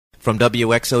From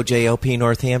WXOJLP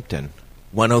Northampton,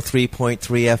 103.3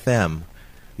 FM,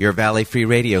 your Valley Free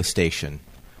radio station.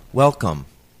 Welcome.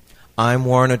 I'm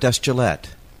Warren Odess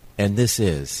Gillette, and this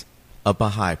is A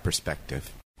Baha'i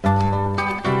Perspective.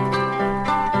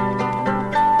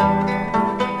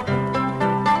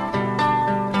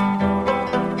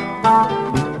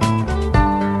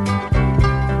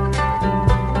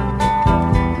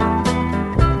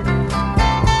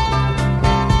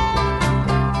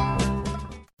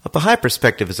 Baha'i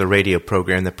Perspective is a radio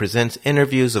program that presents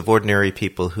interviews of ordinary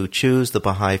people who choose the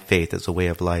Baha'i faith as a way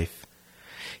of life.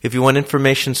 If you want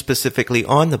information specifically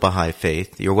on the Baha'i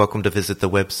faith, you're welcome to visit the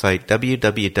website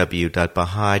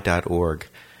www.baha'i.org.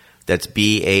 That's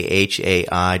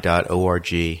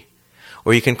BAHAI.org.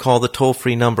 Or you can call the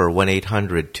toll-free number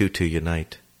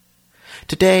 1-800-22-UNITE.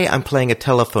 Today I'm playing a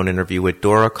telephone interview with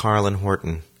Dora, Carlyn,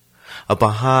 Horton, a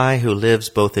Baha'i who lives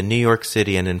both in New York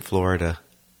City and in Florida.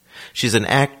 She's an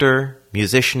actor,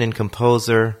 musician and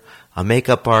composer, a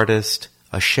makeup artist,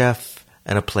 a chef,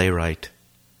 and a playwright.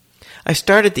 I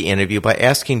started the interview by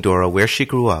asking Dora where she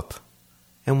grew up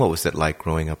and what was it like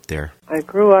growing up there. I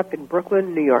grew up in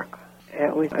Brooklyn, New York.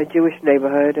 It was a Jewish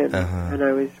neighborhood, and I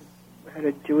had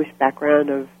a Jewish background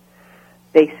of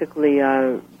basically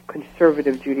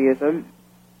conservative Judaism.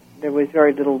 There was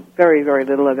very very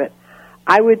little of it.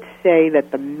 I would say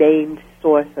that the main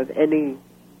source of any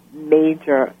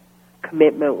major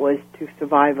commitment was to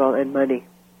survival and money.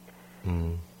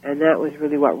 And that was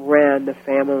really what ran the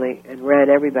family and ran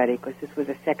everybody, because this was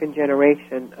a second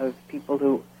generation of people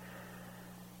who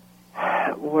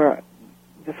were,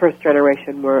 the first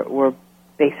generation were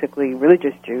basically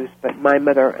religious Jews, but my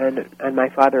mother and my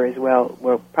father as well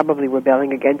were probably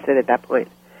rebelling against it at that point.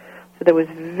 So there was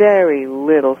very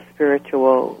little very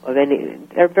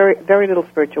little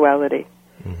spirituality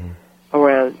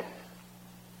around.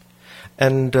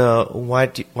 And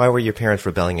why were your parents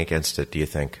rebelling against it, do you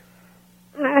think?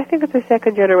 I think it's the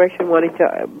second generation wanting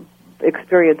to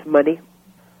experience money,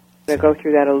 to go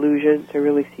through that illusion, to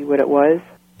really see what it was.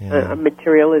 Yeah.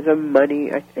 Materialism,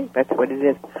 money, I think that's what it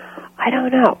is. I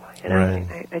don't know.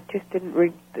 Right. I just didn't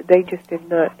they just did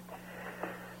not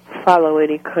follow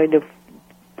any kind of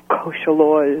kosher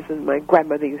laws, and my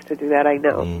grandmother used to do that, I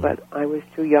know, but I was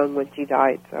too young when she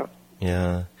died, so.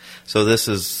 Yeah. So this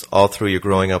is all through your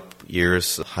growing up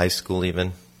years, high school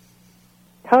even?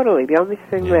 Totally. The only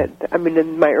thing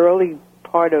in my early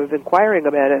part of inquiring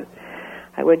about it,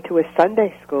 I went to a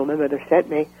Sunday school my mother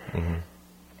sent me,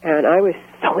 and I was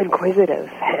so inquisitive,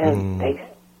 and they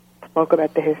spoke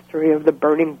about the history of the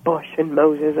burning bush and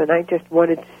Moses, and I just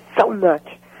wanted so much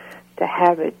to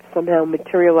have it somehow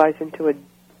materialize into a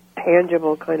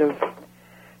tangible kind of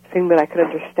thing that I could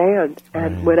understand.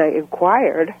 And when I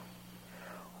inquired,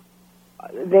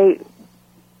 they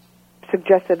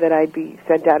suggested that I be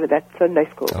sent out of that Sunday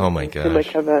school. Oh my gosh! Too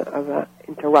much of a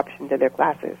interruption to their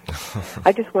classes.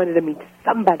 I just wanted to meet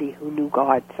somebody who knew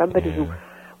God, somebody who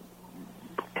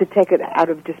to take it out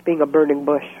of just being a burning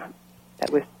bush.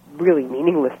 That was really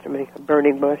meaningless to me. A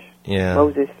burning bush. Yeah.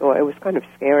 Moses saw it was kind of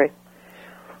scary.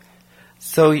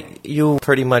 So you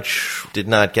pretty much did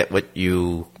not get what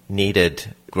you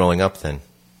needed growing up then?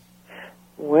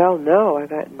 Well, no, I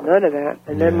got none of that.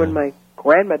 And then when my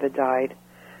grandmother died,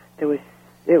 there was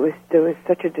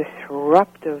such a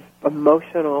disruptive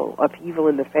emotional upheaval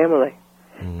in the family.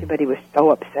 Everybody was so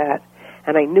upset,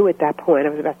 and I knew at that point, I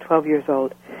was about 12 years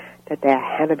old, that there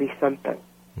had to be something,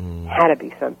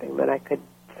 that I could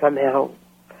somehow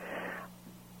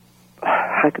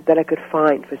that I could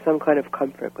find for some kind of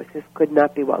comfort, because this could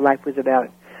not be what life was about.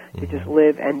 To just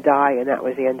live and die, and that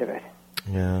was the end of it.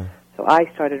 Yeah. So I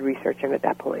started researching at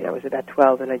that point. I was about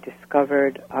 12, and I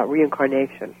discovered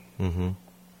reincarnation.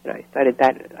 I studied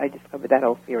that. I discovered that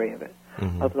whole theory of it,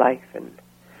 of life, and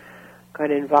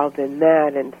got involved in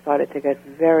that, and started to get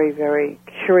very, very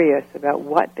curious about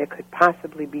what there could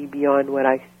possibly be beyond what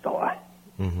I saw.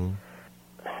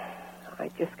 I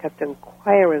just kept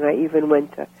inquiring. I even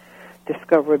went to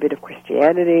discover a bit of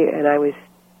Christianity, and I was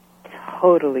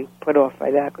totally put off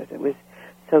by that, because it was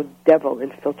so devil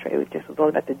infiltrated. It was all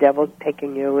about the devil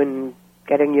taking you and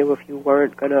getting you if you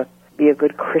weren't going to be a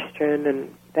good Christian,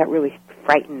 and that really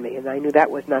frightened me, and I knew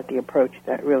that was not the approach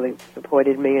that really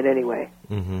supported me in any way.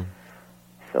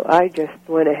 So I just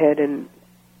went ahead and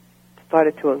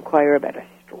started to inquire about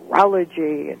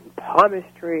astrology and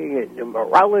palmistry and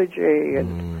numerology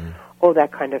and all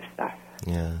that kind of stuff.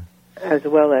 Yeah. As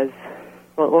well as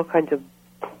all kinds of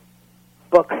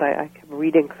books. I kept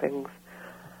reading things.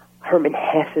 Herman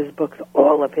Hesse's books,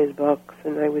 all of his books,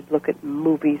 and I would look at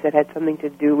movies that had something to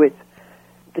do with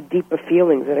the deeper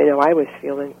feelings that I know I was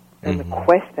feeling, and the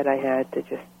quest that I had to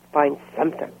just find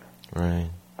something. Right.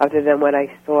 Other than what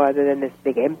I saw, other than this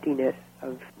big emptiness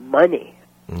of money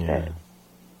Yeah. that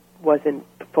wasn't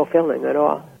fulfilling at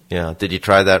all. Yeah. Did you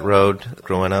try that road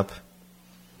growing up?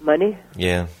 Money?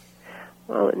 Yeah.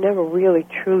 Well, it never really,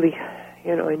 truly,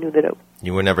 I knew that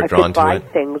You were never I drawn could buy to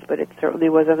it? things, but it certainly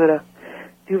wasn't going to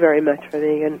do very much for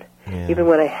me. And even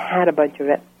when I had a bunch of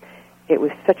it, it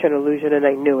was such an illusion, and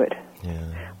I knew it. Yeah.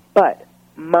 But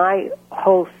my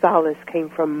whole solace came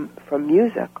from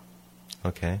music.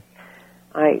 Okay.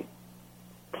 I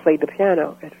played the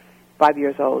piano at 5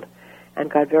 years old and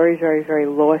got very, very, very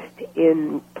lost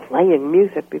in playing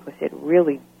music because it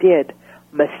really did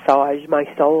massage my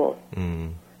soul.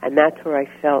 Mm. And that's where I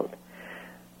felt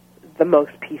the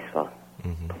most peaceful,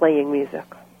 playing music.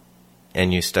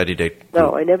 And you studied it?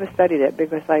 No, I never studied it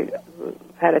because I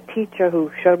had a teacher who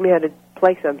showed me how to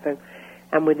play something,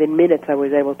 and within minutes I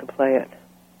was able to play it.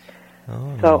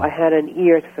 Oh. So I had an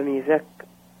ear for music,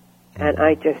 and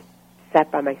I just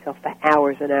sat by myself for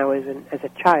hours and hours as a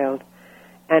child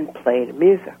and played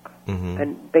music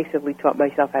and basically taught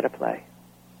myself how to play.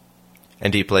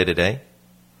 And do you play today?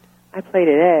 I play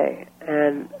today,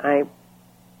 and I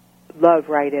love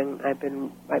writing. I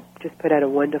just put out a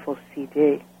wonderful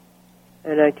CD,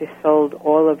 and I just sold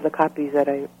all of the copies that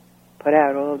I put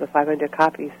out, all of the 500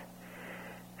 copies.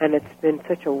 And it's been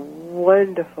such a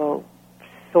wonderful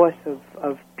source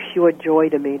of pure joy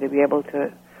to me to be able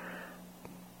to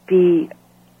be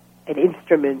an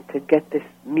instrument to get this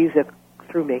music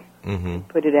through me,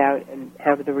 put it out, and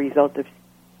have the result of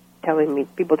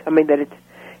people tell me that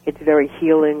it's very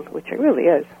healing, which it really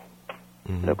is,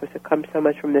 because it comes so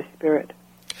much from the spirit.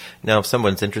 Now, if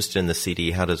someone's interested in the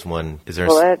CD, how does one... Is there?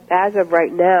 Well, as of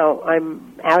right now,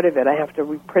 I'm out of it. I have to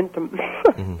reprint them.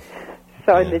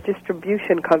 So the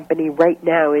distribution company right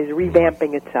now is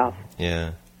revamping itself.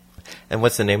 Yeah. And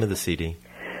what's the name of the CD?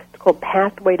 It's called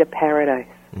Pathway to Paradise.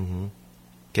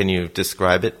 Can you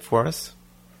describe it for us?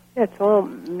 Yeah, it's all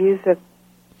music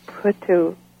put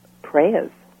to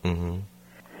prayers. And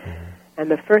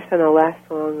the first and the last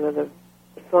song are the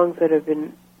songs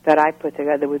that I put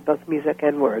together with both music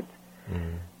and words.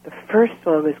 The first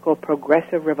song is called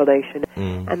Progressive Revelation.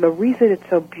 And the reason it's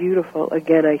so beautiful,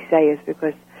 again, I say, is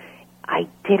because I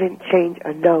didn't change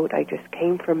a note. I just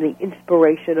came from the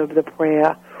inspiration of the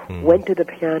prayer, went to the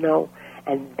piano,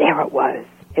 and there it was.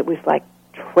 It was like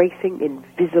tracing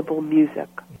invisible music.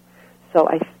 So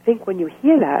I think when you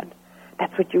hear that,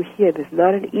 that's what you hear. There's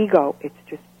not an ego. It's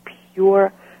just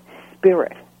pure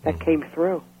spirit that came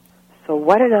through. So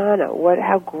what an honor.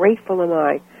 How grateful am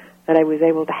I that I was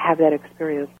able to have that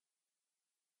experience.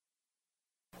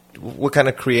 What kind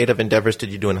of creative endeavors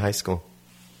did you do in high school?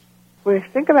 When I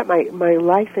think about my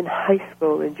life in high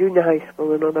school, in junior high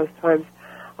school, and all those times,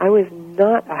 I was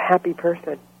not a happy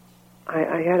person.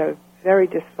 I had a very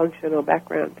dysfunctional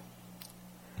background.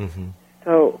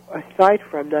 So aside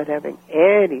from not having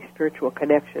any spiritual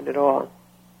connection at all,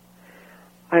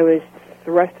 I was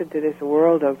thrust into this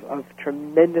world of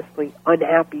tremendously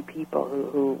unhappy people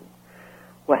who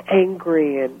were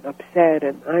angry and upset,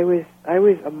 and I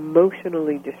was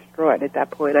emotionally distraught at that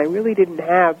point. I really didn't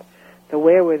have the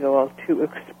wherewithal to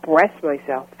express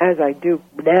myself as I do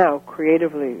now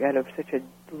creatively out of such a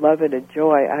love and a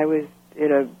joy. I was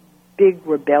in a big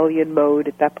rebellion mode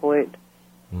at that point.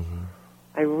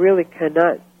 I really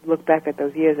cannot look back at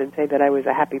those years and say that I was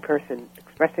a happy person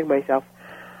expressing myself.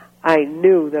 I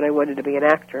knew that I wanted to be an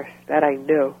actress. That I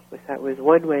knew. That was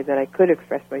one way that I could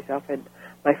express myself, and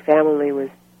my family was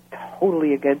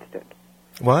totally against it.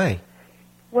 Why?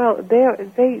 Well,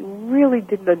 they really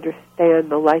didn't understand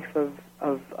the life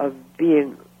of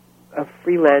being a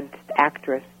freelance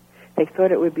actress. They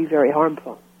thought it would be very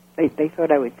harmful. They thought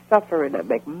I would suffer and not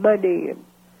make money, and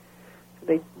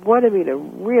they wanted me to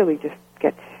really just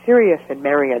get serious and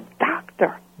marry a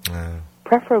doctor.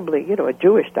 Preferably, a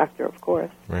Jewish doctor, of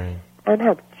course, right, and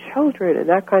have children and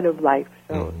that kind of life.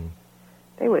 So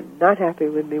they were not happy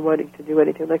with me wanting to do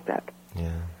anything like that.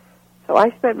 Yeah. So I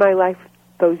spent my life,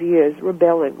 those years,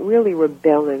 really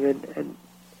rebelling, and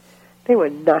they were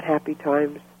not happy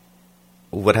times.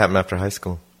 What happened after high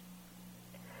school?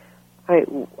 I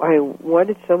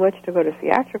wanted so much to go to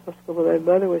theatrical school, but my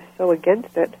mother was so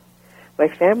against it. My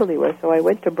family was, so I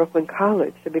went to Brooklyn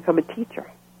College to become a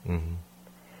teacher.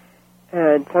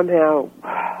 And somehow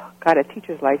got a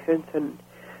teacher's license and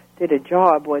did a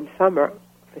job one summer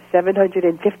for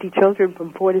 750 children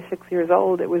from 4 to 6 years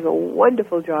old. It was a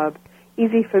wonderful job,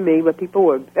 easy for me, but people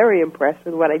were very impressed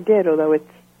with what I did, although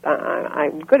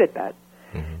I'm good at that.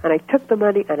 And I took the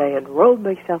money and I enrolled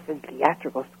myself in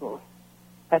theatrical school.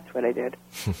 That's what I did.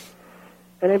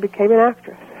 And I became an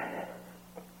actress.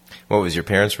 What was your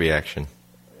parents' reaction?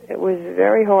 It was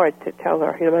very hard to tell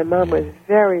her. My mom was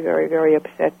very, very, very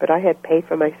upset, but I had paid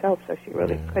for myself, so she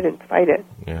really couldn't fight it.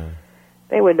 Yeah.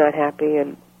 They were not happy,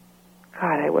 and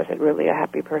God, I wasn't really a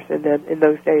happy person then, in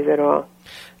those days at all.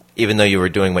 Even though you were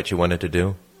doing what you wanted to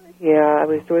do? Yeah, I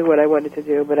was doing what I wanted to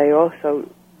do, but I also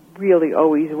really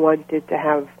always wanted to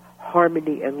have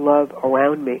harmony and love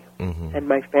around me. Mm-hmm. And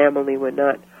my family were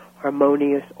not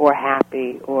harmonious or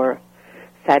happy or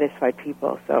satisfied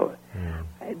people. So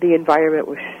the environment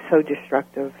was so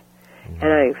destructive. Mm-hmm.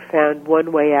 And I found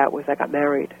one way out was I got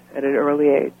married at an early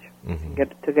age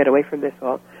to get away from this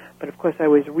all. But of course I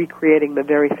was recreating the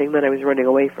very thing that I was running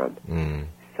away from. Mm.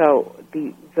 So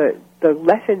the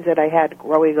lessons that I had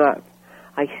growing up,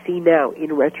 I see now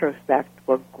in retrospect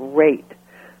were great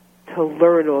to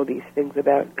learn all these things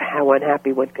about how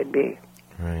unhappy one can be.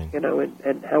 Right.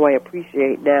 And how I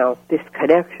appreciate now this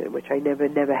connection, which I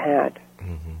never had.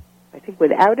 Mm-hmm. I think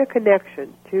without a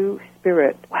connection to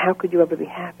spirit, how could you ever be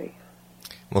happy?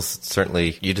 Well,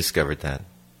 certainly you discovered that.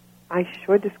 I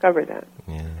sure discovered that.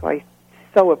 Yeah. So I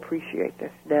so appreciate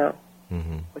this now,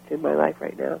 what's in my life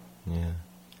right now. Yeah.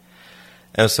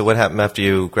 And so what happened after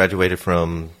you graduated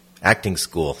from acting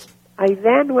school? I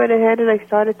then went ahead and I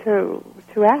started to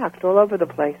act all over the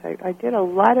place. I did a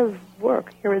lot of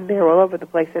work here and there all over the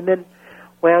place, and then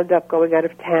wound up going out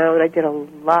of town. I did a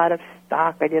lot of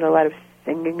stock. I did a lot of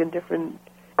singing and different,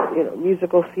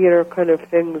 musical theater kind of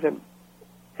things,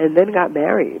 and then got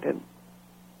married, and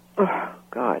oh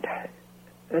God,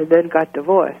 and then got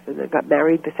divorced, and then got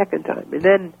married the second time, and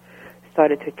then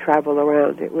started to travel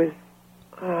around. It was,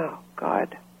 oh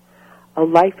God, a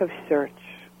life of search.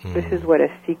 This is what a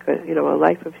seeker, a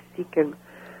life of seeking.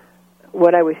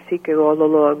 What I was seeking all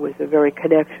along was the very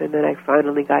connection that I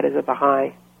finally got as a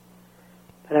Baha'i.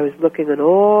 But I was looking in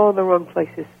all the wrong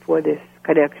places for this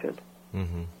connection.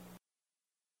 Mm-hmm.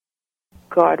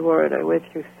 God, Warren, I went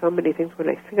through so many things. When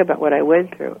I think about what I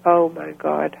went through, oh my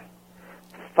God,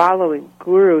 following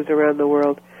gurus around the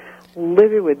world,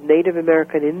 living with Native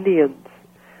American Indians,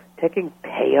 taking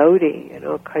peyote and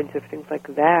all kinds of things like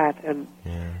that, and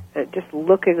just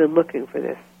looking and looking for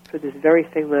this very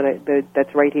thing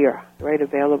that's right here, right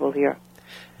available here.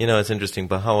 It's interesting.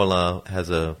 Baha'u'llah has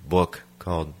a book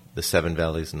called The Seven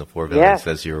Valleys and the Four Valleys,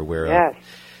 as you're aware of.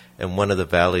 And one of the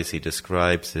valleys he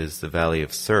describes is the Valley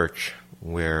of Search,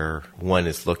 where one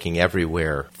is looking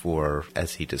everywhere for,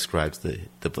 as he describes,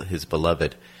 his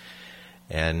beloved.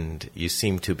 And you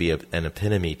seem to be an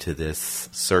epitome to this,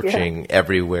 searching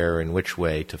everywhere in which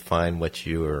way to find what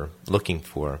you are looking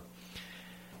for.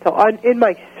 So in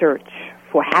my search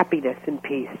for happiness and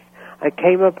peace, I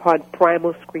came upon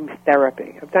primal scream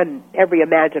therapy. I've done every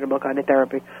imaginable kind of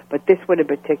therapy, but this one in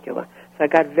particular. So I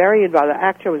got very involved.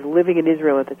 Actually, I was living in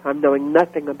Israel at the time, knowing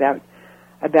nothing about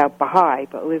Baha'i,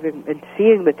 but living and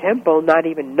seeing the temple, not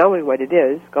even knowing what it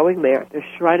is, going there, the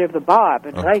Shrine of the Bab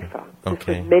in Haifa. This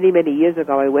was many, many years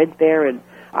ago. I went there and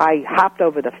I hopped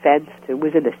over the fence. It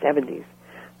was in the 70s.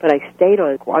 But I stayed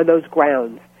on those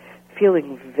grounds,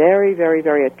 feeling very, very,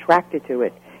 very attracted to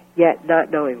it, yet not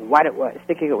knowing what it was,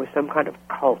 thinking it was some kind of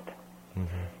cult.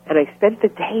 Mm-hmm. And I spent the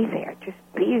day there, just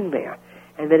being there.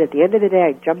 And then at the end of the day,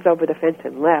 I jumped over the fence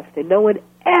and left, and no one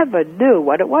ever knew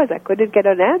what it was. I couldn't get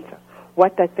an answer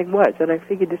what that thing was. And I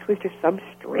figured this was just some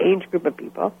strange group of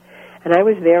people. And I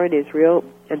was there in Israel,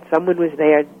 and someone was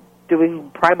there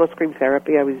doing primal scream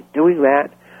therapy. I was doing that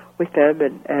with them,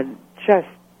 and just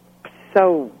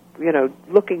so,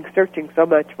 looking, searching so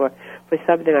much for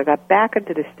something. I got back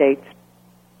into the States.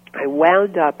 I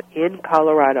wound up in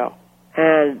Colorado,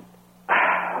 and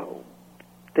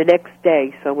the next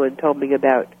day someone told me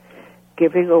about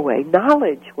giving away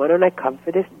knowledge. Why don't I come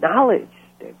for this knowledge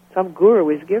that some guru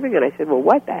was giving it? I said, well,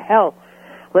 what the hell?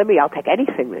 I'll take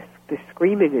anything. This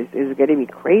screaming is getting me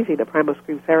crazy, the primal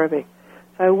scream therapy.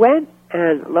 So I went,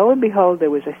 and lo and behold, there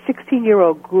was a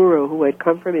 16-year-old guru who had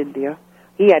come from India.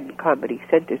 He hadn't come, but he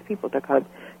sent his people to come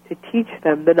to teach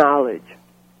them the knowledge.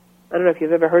 I don't know if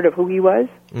you've ever heard of who he was.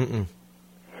 Mm-mm.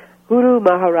 Guru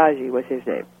Maharaji was his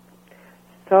name.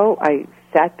 So I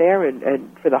sat there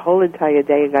and for the whole entire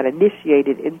day and got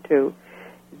initiated into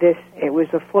this. It was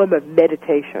a form of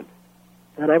meditation.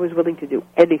 And I was willing to do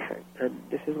anything. And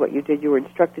this is what you did. You were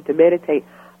instructed to meditate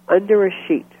under a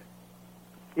sheet.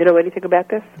 You know anything about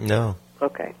this? No.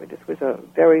 Okay. But this was a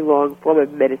very long form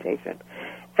of meditation.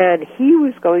 And he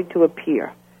was going to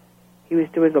appear. He was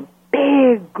doing a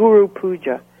big guru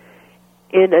puja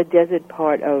in a desert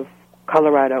part of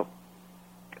Colorado.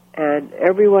 And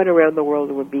everyone around the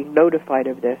world were being notified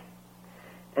of this.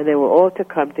 And they were all to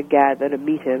come to gather to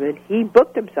meet him. And he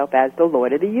booked himself as the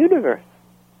Lord of the Universe.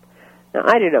 Now,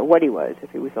 I didn't know what he was,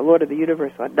 if he was the Lord of the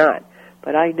Universe or not.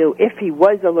 But I knew if he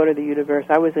was the Lord of the universe,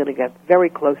 I was going to get very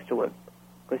close to him,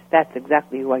 because that's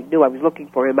exactly who I knew I was looking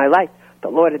for in my life, the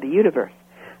Lord of the universe.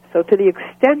 So to the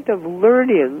extent of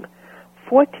learning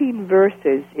 14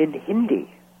 verses in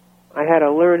Hindi, I had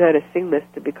to learn how to sing this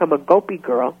to become a gopi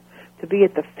girl, to be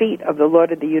at the feet of the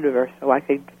Lord of the universe so I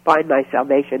could find my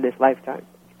salvation this lifetime.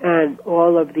 And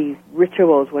all of these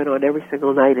rituals went on every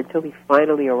single night until he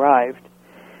finally arrived.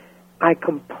 I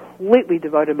completely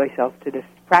devoted myself to this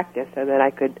practice so that I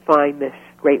could find this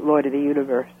great Lord of the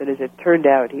universe. And as it turned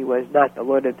out, he was not the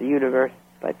Lord of the universe,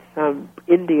 but some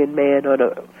Indian man on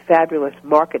a fabulous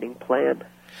marketing plan.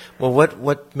 Well,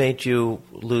 what made you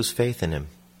lose faith in him?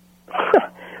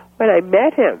 When I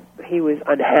met him, he was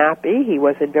unhappy. He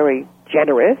wasn't very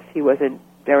generous. He wasn't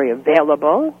very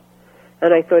available.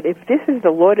 And I thought, if this is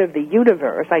the Lord of the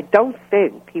universe, I don't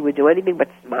think he would do anything but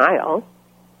smile,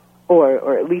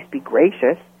 or at least be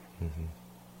gracious, mm-hmm.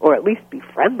 or at least be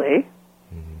friendly.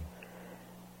 Mm-hmm.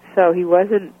 So he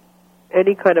wasn't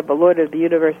any kind of a Lord of the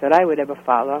universe that I would ever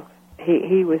follow.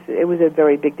 It was a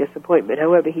very big disappointment.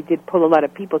 However, he did pull a lot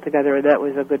of people together, and that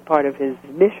was a good part of his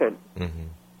mission. Mm-hmm.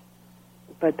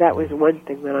 But that was one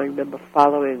thing that I remember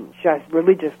following just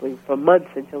religiously for months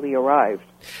until he arrived.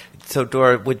 So,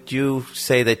 Dora, would you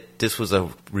say that this was a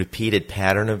repeated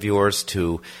pattern of yours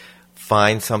to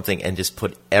find something and just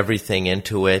put everything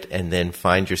into it and then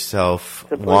find yourself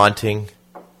wanting?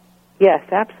 Yes,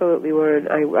 absolutely, Warren.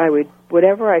 I would,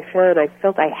 whatever I found, I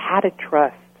felt I had to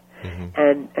trust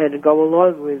mm-hmm. and go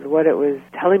along with what it was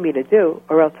telling me to do,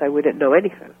 or else I wouldn't know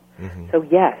anything. Mm-hmm. So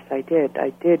yes, I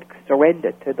did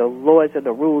surrender to the laws and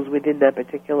the rules within that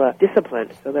particular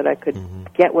discipline so that I could mm-hmm.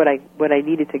 get what I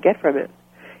needed to get from it.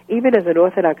 Even as an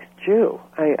Orthodox Jew,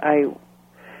 I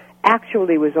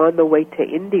actually was on the way to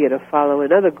India to follow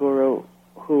another guru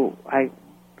who I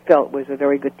felt was a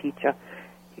very good teacher.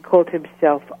 He called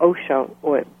himself Osho,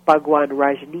 or Bhagwan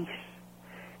Rajneesh.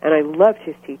 And I loved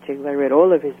his teachings. I read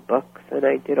all of his books, and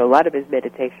I did a lot of his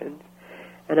meditations.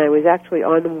 And I was actually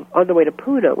on the way to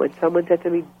Pune when someone said to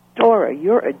me, "Dora,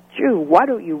 you're a Jew. Why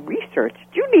don't you research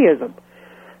Judaism?"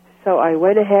 So I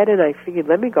went ahead and I figured,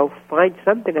 let me go find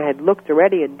something. I had looked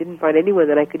already and didn't find anyone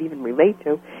that I could even relate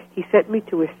to. He sent me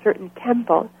to a certain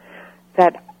temple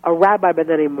that a rabbi by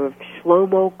the name of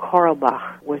Shlomo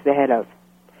Carlebach was the head of.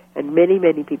 And many,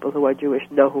 many people who are Jewish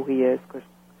know who he is, because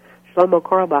Shlomo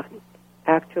Carlebach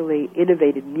actually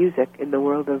innovated music in the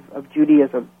world of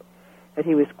Judaism. And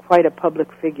he was quite a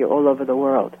public figure all over the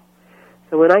world.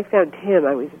 So when I found him,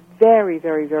 I was very,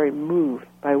 very, very moved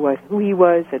by who he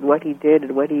was and what he did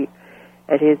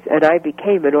and I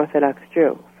became an Orthodox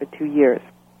Jew for 2 years.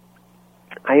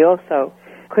 I also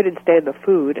couldn't stand the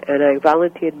food, and I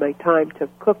volunteered my time to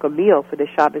cook a meal for the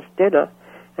Shabbos dinner,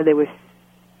 and they were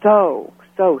so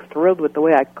thrilled with the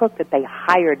way I cooked that they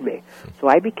hired me. So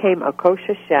I became a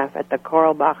kosher chef at the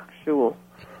Carlebach Shul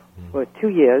for 2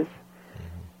 years,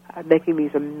 making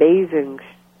these amazing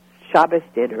Shabbos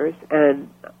dinners, and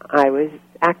I was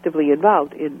actively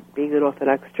involved in being an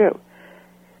Orthodox Jew.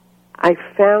 I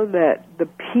found that the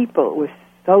people were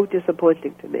so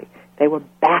disappointing to me. They were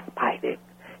backbiting.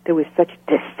 There was such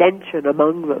dissension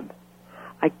among them.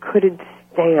 I couldn't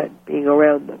stand being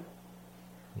around them.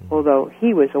 Although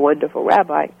he was a wonderful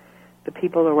rabbi, the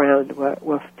people around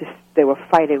were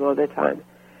fighting all the time.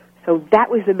 So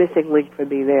that was the missing link for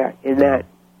me there in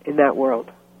that world.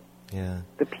 Yeah.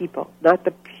 The people, not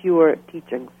the pure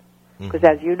teachings. Because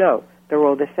as you know, they're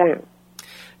all the same.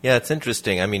 Yeah, it's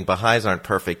interesting. I mean, Baha'is aren't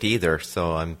perfect either,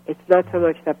 so I'm... It's not so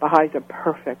much that Baha'is are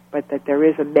perfect, but that there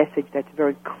is a message that's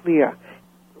very clear.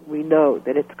 We know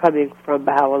that it's coming from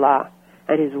Baha'u'llah,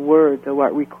 and his words are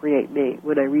what recreate me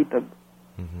when I read them.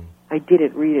 Mm-hmm. I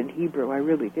didn't read in Hebrew. I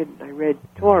really didn't. I read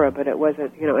Torah, but it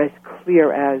wasn't, as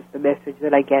clear as the message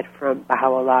that I get from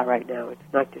Baha'u'llah right now. It's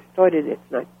not distorted.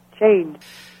 It's not changed.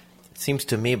 It seems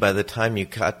to me by the time you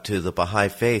got to the Baha'i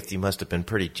faith, you must have been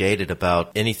pretty jaded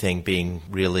about anything being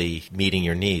really meeting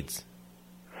your needs.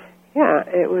 Yeah,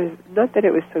 it was not that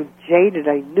it was so jaded.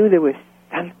 I knew there was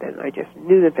something. I just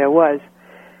knew that there was.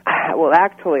 Well,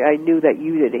 actually, I knew that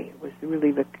unity was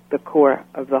really the core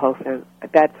of the whole thing.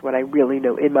 That's what I really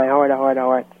knew in my heart of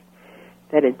hearts,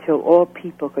 that until all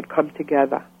people could come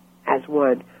together as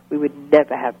one, we would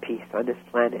never have peace on this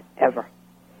planet, ever.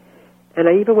 And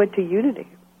I even went to unity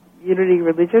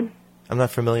religion. I'm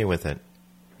not familiar with it.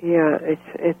 Yeah,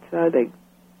 they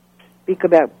speak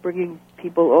about bringing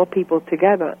all people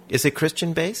together. Is it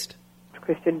Christian-based? It's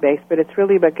Christian-based, but it's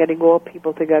really about getting all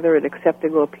people together and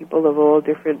accepting all people of all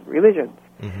different religions.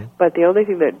 Mm-hmm. But the only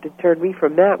thing that deterred me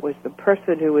from that was the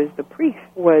person who was the priest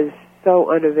was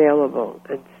so unavailable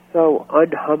and so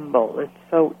unhumble and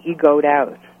so egoed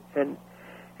out. And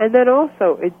And then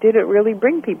also, it didn't really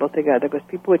bring people together because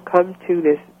people would come to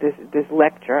this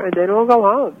lecture and then all go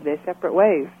home their separate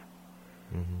ways.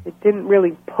 Mm-hmm. It didn't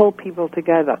really pull people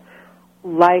together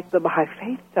like the Baha'i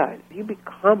Faith does. You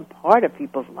become part of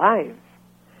people's lives.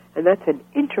 And that's an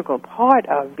integral part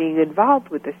of being involved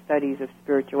with the studies of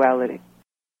spirituality.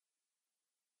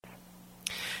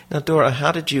 Now, Dora,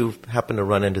 how did you happen to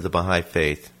run into the Baha'i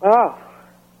Faith? Oh,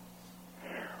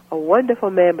 a wonderful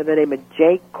man by the name of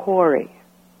Jay Corey,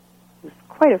 who's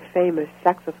quite a famous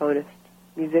saxophonist,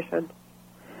 musician,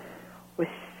 was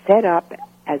set up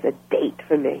as a date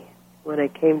for me when I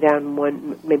came down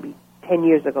maybe 10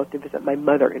 years ago to visit my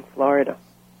mother in Florida.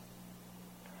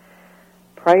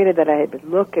 Prior to that, I had been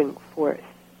looking for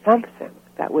something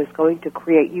that was going to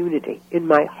create unity. In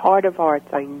my heart of hearts,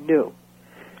 I knew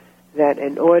that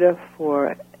in order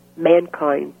for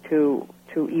mankind to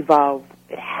evolve,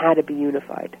 it had to be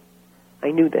unified.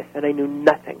 I knew this, and I knew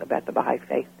nothing about the Baha'i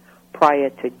Faith prior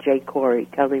to Jay Corey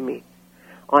telling me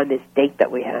on this date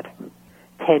that we had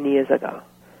 10 years ago.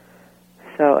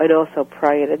 So, and also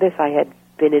prior to this, I had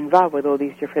been involved with all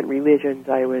these different religions.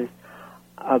 I was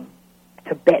a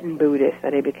Tibetan Buddhist,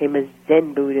 and I became a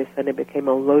Zen Buddhist, and I became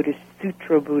a Lotus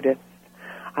Sutra Buddhist.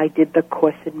 I did the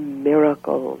Course in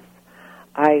Miracles.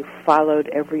 I followed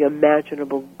every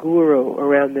imaginable guru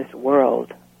around this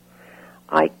world.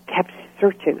 I kept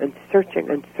searching and searching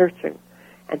and searching,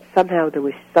 and somehow there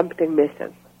was something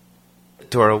missing.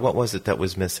 Dora, what was it that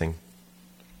was missing?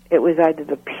 It was either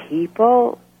the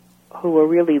people who were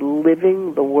really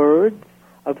living the words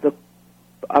of the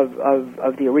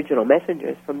original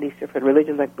messengers from these different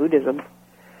religions like Buddhism,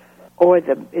 or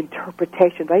the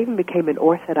interpretations. I even became an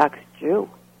Orthodox Jew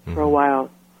for a while,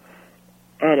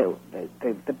 and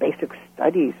the basic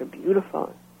studies are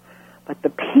beautiful, but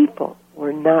the people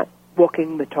were not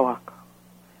walking the talk.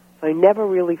 So I never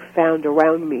really found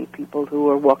around me people who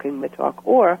were walking the talk,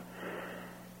 or,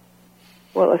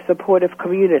 well, a supportive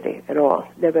community at all.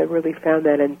 Never really found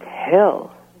that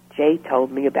until Jay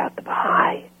told me about the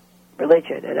Baha'i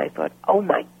religion, and I thought, oh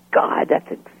my God,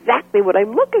 that's exactly what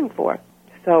I'm looking for.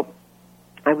 So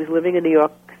I was living in New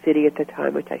York City at the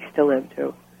time, which I still am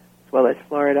too, as well as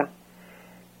Florida,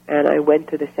 and I went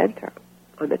to the center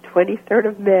on the 23rd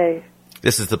of May.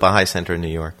 This is the Baha'i Center in New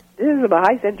York. This is the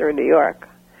Baha'i Center in New York.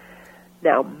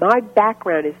 Now, my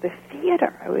background is the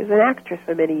theater. I was an actress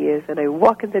for many years, and I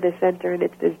walk into the center, and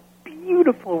it's this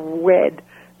beautiful red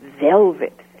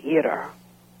velvet theater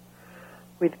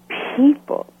with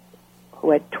people who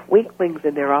had twinklings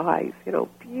in their eyes,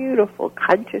 beautiful,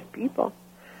 conscious people.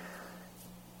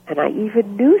 And I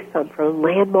even knew some from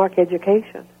Landmark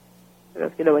Education. I don't know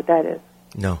if you know what that is.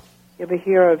 No. You ever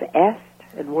hear of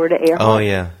Est and Werner Erhard? Oh,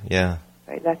 yeah.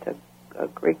 Right, that's a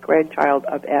great-grandchild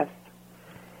of Est.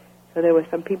 So there were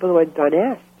some people who had done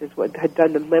Est, had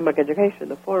done the Landmark Education,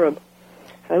 the forum.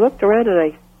 So I looked around and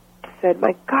I said,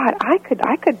 my God,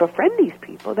 I could befriend these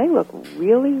people. They look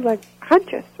really like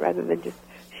conscious rather than just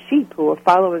sheep who were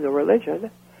following a religion.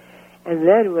 And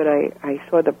then when I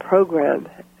saw the program,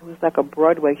 it was like a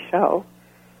Broadway show.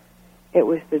 It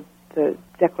was the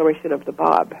Declaration of the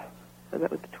Bob, and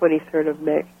that was the 23rd of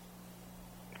May.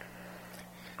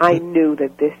 I knew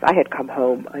that I had come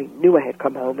home. I knew I had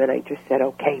come home, and I just said,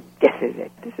 okay, this is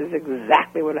it. This is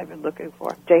exactly what I've been looking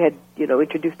for. Jay had,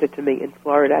 introduced it to me in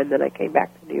Florida, and then I came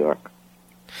back to New York.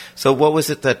 So what was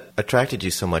it that attracted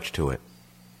you so much to it?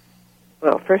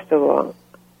 Well, first of all,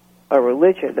 a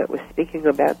religion that was speaking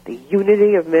about the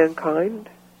unity of mankind,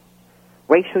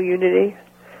 racial unity,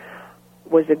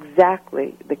 was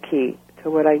exactly the key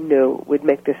to what I knew would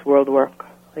make this world work.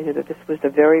 I knew that this was the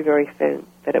very, very thing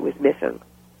that it was missing.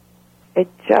 It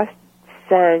just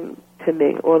sang to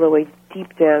me all the way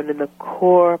deep down in the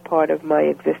core part of my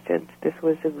existence. This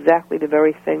was exactly the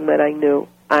very thing that I knew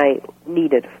I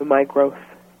needed for my growth,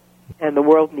 and the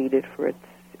world needed for its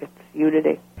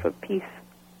unity, for peace.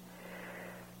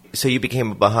 So you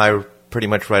became a Baha'i pretty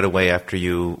much right away after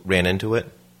you ran into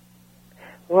it?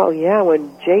 Well, yeah,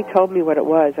 when Jay told me what it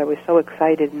was, I was so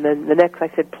excited, and then the next I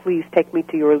said, please take me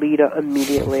to your leader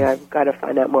immediately. I've got to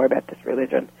find out more about this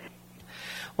religion.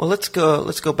 Well, let's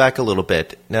go back a little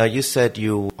bit. Now, you said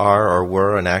you are or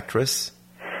were an actress?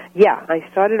 Yeah, I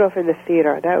started off in the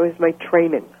theater. That was my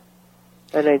training,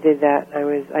 and I did that.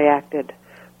 I acted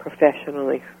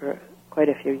professionally for quite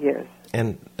a few years.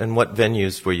 And what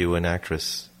venues were you an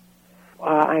actress?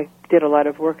 I did a lot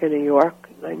of work in New York.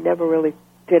 I never really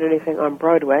did anything on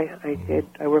Broadway.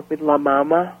 I worked with La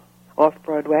Mama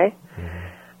off-Broadway.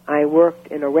 Mm-hmm. I worked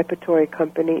in a repertory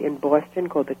company in Boston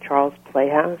called the Charles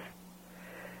Playhouse,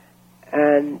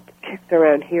 and kicked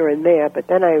around here and there, but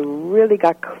then I really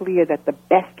got clear that the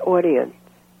best audience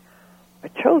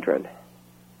children.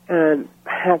 And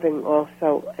having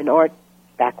also an art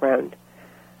background,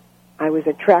 I was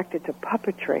attracted to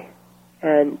puppetry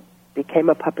and became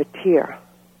a puppeteer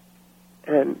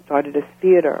and started a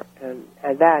theater and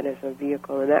had that as a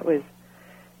vehicle. And that was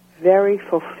very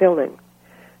fulfilling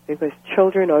because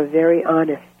children are very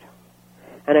honest.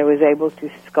 And I was able to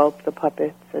sculpt the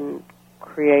puppets and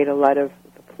create a lot of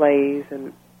the plays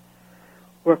and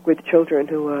work with children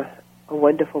who are a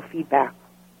wonderful feedback.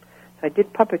 So I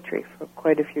did puppetry for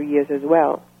quite a few years as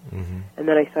well. Mm-hmm. And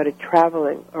then I started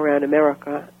traveling around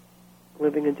America,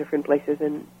 living in different places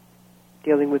and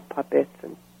dealing with puppets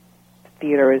and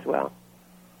theater as well.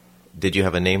 Did you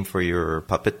have a name for your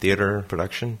puppet theater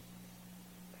production?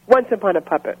 Once Upon a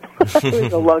Puppet. It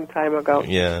was a long time ago.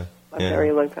 Yeah. A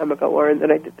very long time ago, Warren, that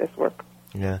I did this work.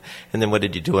 Yeah. And then what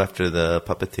did you do after the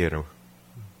puppet theater?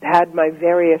 Had my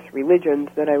various religions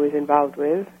that I was involved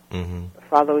with,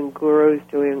 following gurus,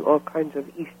 doing all kinds of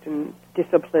Eastern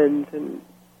disciplines and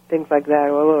things like that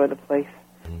all over the place.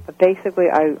 But basically,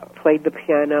 I played the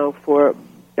piano for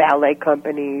ballet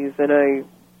companies, and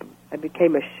I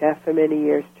became a chef for many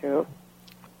years, too.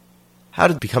 How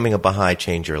did becoming a Baha'i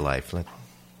change your life?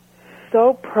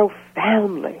 So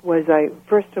profoundly was I,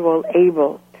 first of all,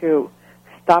 able to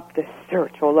stop the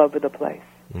search all over the place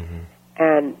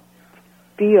and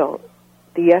feel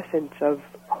the essence of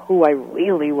who I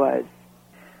really was.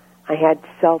 I had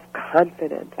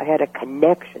self-confidence. I had a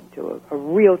connection to a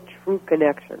real, true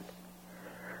connection.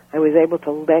 I was able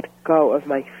to let go of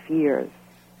my fears.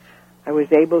 I was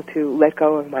able to let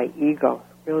go of my ego.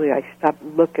 Really, I stopped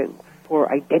looking for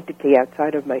identity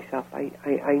outside of myself.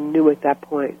 I knew at that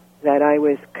point that I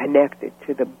was connected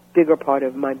to the bigger part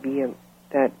of my being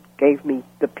that gave me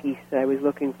the peace that I was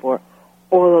looking for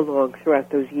all along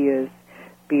throughout those years,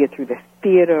 be it through the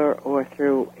theater or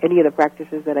through any of the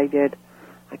practices that I did.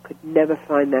 I could never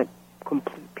find that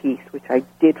complete peace, which I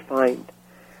did find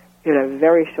in a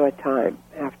very short time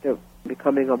after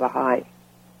becoming a Baha'i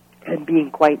and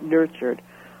being quite nurtured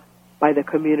by the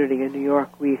community in New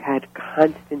York. We had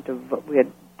we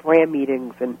had prayer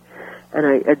meetings and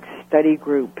I had study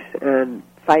groups and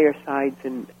firesides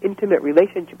and intimate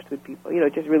relationships with people,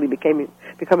 just really becoming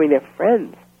their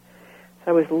friends.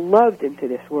 So I was loved into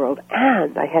this world,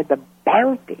 and I had the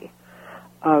bounty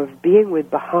of being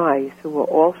with Baha'is who were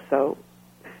also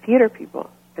theater people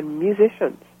and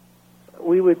musicians.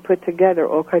 We would put together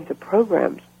all kinds of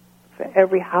programs for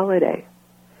every holiday.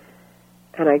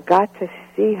 And I got to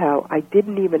see how I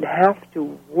didn't even have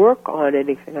to work on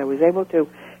anything. I was able to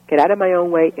get out of my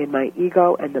own way in my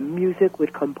ego, and the music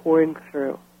would come pouring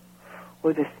through.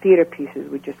 Or the theater pieces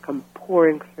would just come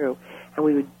pouring through. And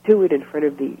we would do it in front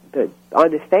of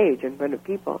on the stage, in front of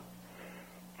people.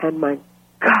 And my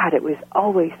God, it was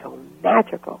always so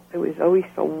magical. It was always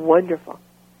so wonderful.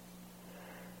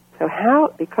 So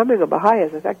how becoming a Baha'i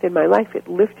has affected my life, it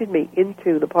lifted me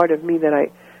into the part of me that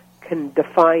I can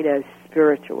define as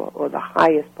spiritual, or the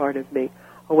highest part of me,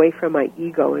 away from my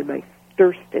ego and my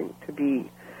thirsting to be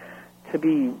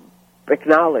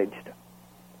acknowledged.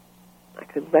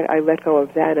 I let go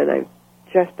of that, and I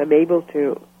just am able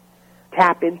to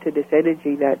tap into this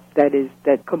energy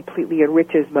that completely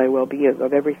enriches my well-being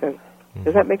of everything.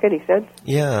 Does that make any sense?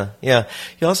 Yeah.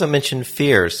 You also mentioned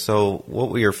fears. So what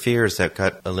were your fears that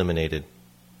got eliminated?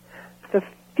 The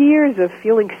fears of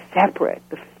feeling separate,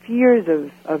 the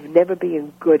fears of never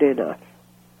being good enough,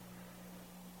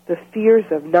 the fears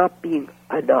of not being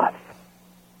enough,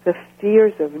 the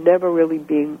fears of never really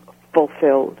being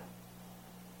fulfilled.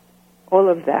 All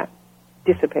of that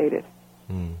dissipated.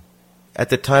 At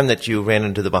the time that you ran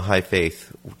into the Baha'i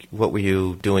faith, what were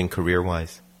you doing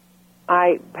career-wise?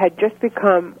 I had just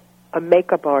become a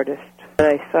makeup artist, and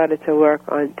I started to work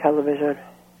on television.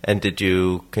 And did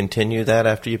you continue that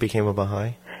after you became a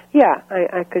Baha'i? Yeah,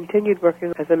 I continued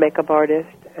working as a makeup artist,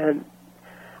 and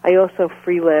I also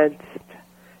freelanced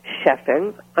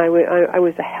chefing. I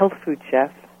was a health food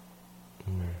chef,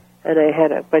 and I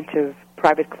had a bunch of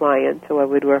private clients who I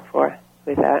would work for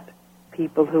with that,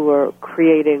 people who were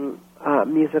creating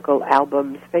musical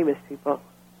albums, famous people.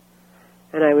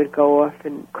 And I would go off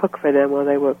and cook for them while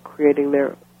they were creating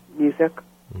their music.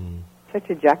 Such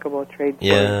a jack of all trades.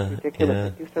 Yeah, it's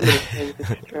ridiculous. I do so many things.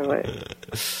 It's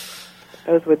true.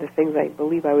 Those were the things I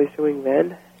believe I was doing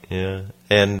then. Yeah.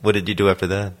 And what did you do after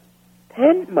that?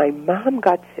 Then my mom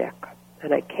got sick,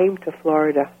 and I came to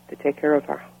Florida to take care of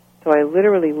her. So I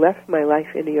literally left my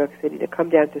life in New York City to come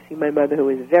down to see my mother, who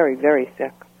was very, very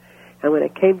sick. And when I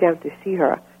came down to see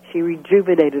her, she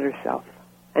rejuvenated herself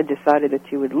and decided that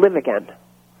she would live again.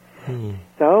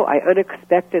 So I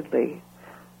unexpectedly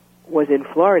was in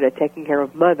Florida taking care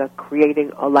of Mother,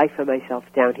 creating a life for myself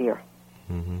down here.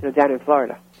 down in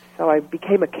Florida. So I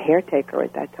became a caretaker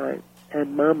at that time,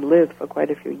 and Mom lived for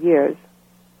quite a few years,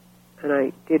 and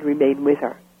I did remain with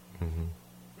her.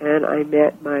 And I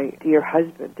met my dear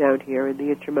husband down here in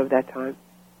the interim of that time.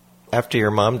 After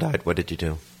your mom died, what did you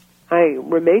do? I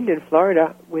remained in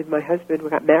Florida with my husband.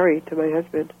 We got married to my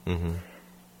husband.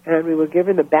 And we were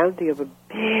given the bounty of a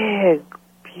big,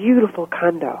 beautiful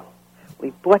condo. We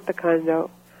bought the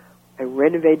condo. I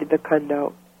renovated the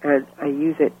condo, and I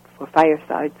use it for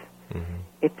firesides.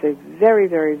 It's a very,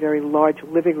 very, very large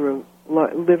living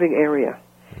area.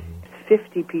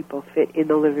 50 people fit in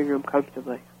the living room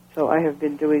comfortably. So I have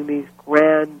been doing these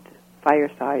grand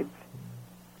firesides.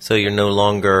 So you're no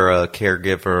longer a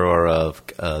caregiver or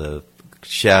a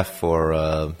chef or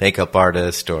a makeup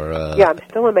artist or a... Yeah, I'm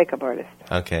still a makeup artist.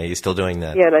 Okay, you're still doing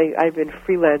that. Yeah, and I've been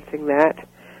freelancing that.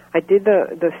 I did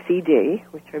the CD,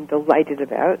 which I'm delighted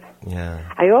about. Yeah.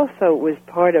 I also was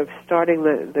part of starting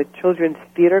the Children's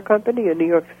Theater Company in New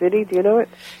York City. Do you know it?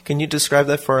 Can you describe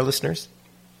that for our listeners?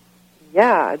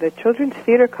 Yeah, the Children's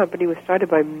Theater Company was started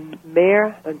by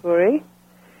Mayor Dora,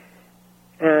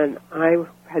 and I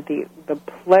had the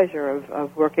pleasure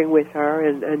of working with her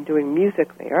and doing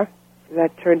music there.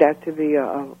 That turned out to be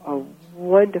a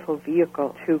wonderful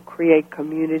vehicle to create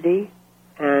community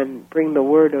and bring the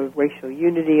word of racial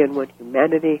unity and one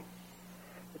humanity.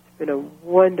 It's been a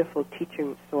wonderful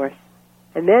teaching source.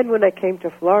 And then when I came to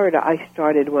Florida, I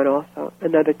started one also,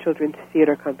 another children's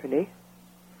theater company.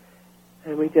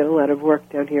 And we did a lot of work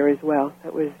down here as well.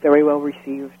 That was very well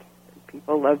received.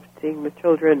 People loved seeing the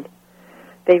children.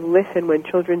 They listen. When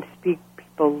children speak,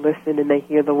 people listen and they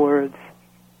hear the words.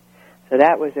 So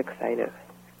that was exciting.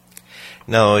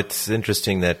 No, it's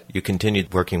interesting that you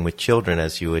continued working with children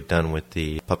as you had done with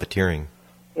the puppeteering.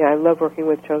 Yeah, I love working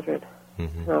with children.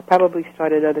 I'll probably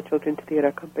start another children's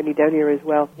theater company down here as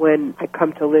well when I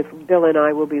come to live. Bill and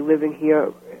I will be living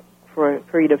here for a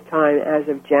period of time as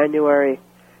of January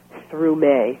through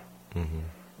May.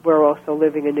 We're also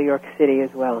living in New York City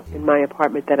as well, in my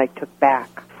apartment that I took back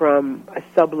from a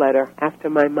subletter after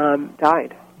my mom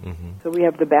died. So we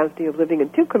have the bounty of living in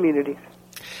two communities,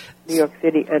 New York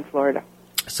City and Florida.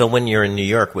 So when you're in New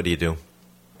York, what do you do?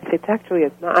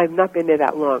 I've not been there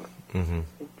that long.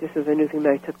 This is a new thing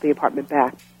that I took the apartment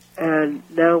back. And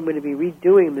now I'm going to be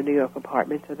redoing the New York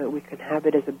apartment so that we can have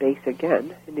it as a base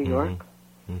again in New York.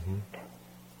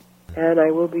 And I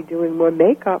will be doing more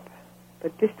makeup,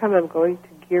 but this time I'm going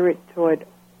to gear it toward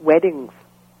weddings.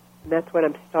 And that's what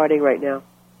I'm starting right now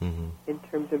in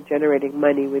terms of generating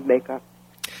money with makeup.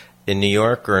 In New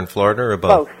York or in Florida or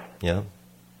both? Both. Yeah.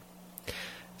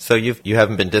 So you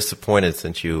haven't been disappointed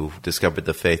since you discovered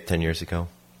the faith 10 years ago?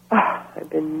 I've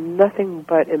been nothing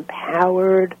but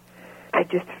empowered. I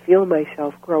just feel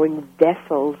myself growing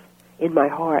vessels in my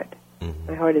heart.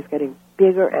 My heart is getting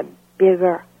bigger and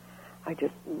bigger. I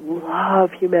just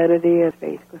love humanity and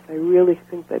faith because I really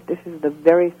think that this is the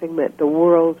very thing that the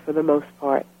world, for the most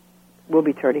part, will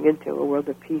be turning into, a world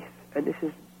of peace. And this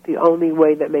is the only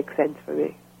way that makes sense for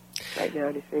me right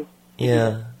now, to see.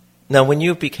 Yeah. Now, when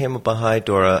you became a Baha'i,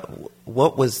 Dora,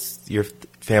 what was your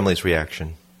family's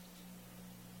reaction?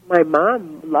 My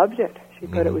mom loved it. She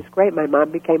thought it was great. My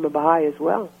mom became a Baha'i as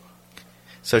well.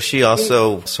 So she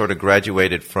also sort of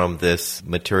graduated from this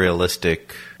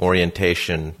materialistic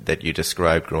orientation that you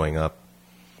described growing up.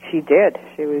 She did.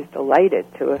 She was delighted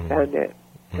to have found it.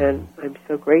 And I'm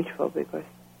so grateful because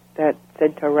that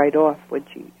sent her right off when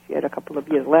she had a couple of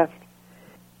years left.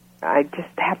 I just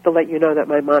have to let you know that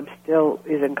my mom still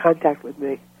is in contact with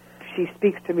me. She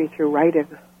speaks to me through writing.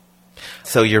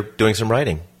 So you're doing some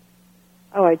writing?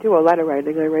 Oh, I do a lot of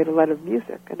writing. I write a lot of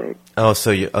music, and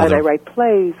I write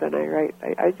plays, and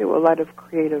I do a lot of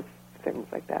creative things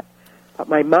like that. But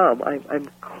my mom, I'm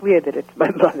clear that it's my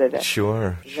mother that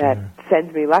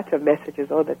sends me lots of messages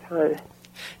all the time.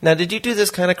 Now, did you do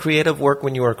this kind of creative work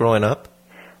when you were growing up?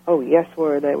 Oh, yes,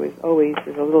 Warren. I was always,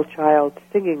 as a little child,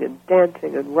 singing and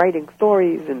dancing and writing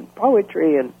stories and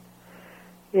poetry. And,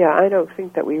 yeah, I don't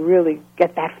think that we really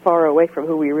get that far away from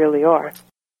who we really are.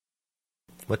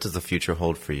 What does the future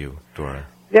hold for you, Dora?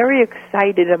 Very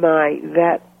excited am I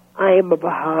that I am a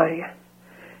Baha'i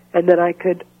and that I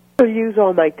could use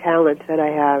all my talents that I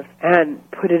have and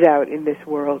put it out in this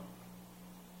world.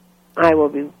 I will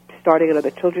be starting another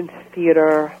children's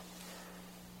theater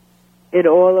in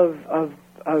all of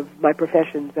my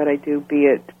professions that I do, be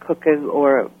it cooking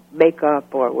or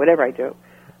makeup or whatever I do.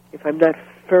 If I'm not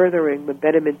furthering the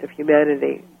betterment of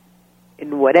humanity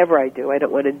in whatever I do, I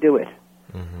don't want to do it.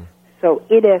 So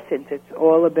in essence, it's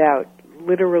all about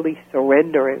literally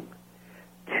surrendering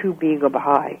to being a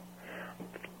Baha'i.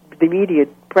 The immediate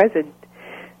present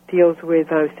deals with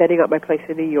setting up my place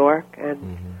in New York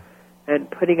and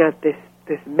putting out this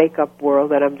makeup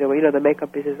world that I'm doing, the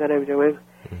makeup business that I'm doing,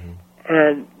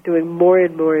 and doing more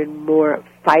and more and more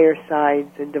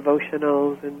firesides and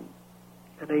devotionals, and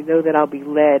I know that I'll be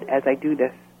led as I do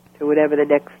this to whatever the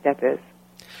next step is.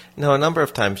 Now, a number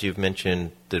of times you've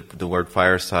mentioned the word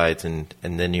firesides, and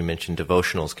then you mentioned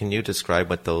devotionals. Can you describe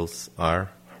what those are?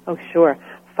 Oh, sure.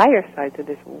 Firesides are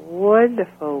this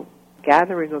wonderful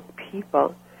gathering of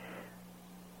people,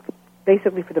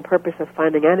 basically for the purpose of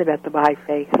finding out about the Baha'i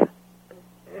faith.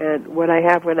 And what I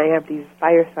have when I have these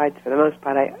firesides, for the most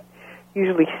part, I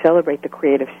usually celebrate the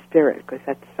creative spirit, because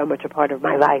that's so much a part of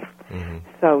my life.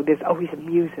 So there's always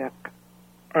music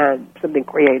and something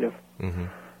creative.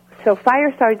 So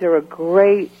firesides are a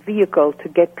great vehicle to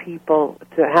get people,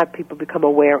 to have people become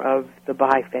aware of the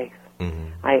Baha'i faith.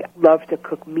 I love to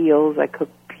cook meals. I cook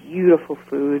beautiful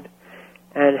food,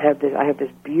 and I have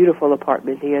this beautiful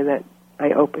apartment here that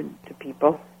I open to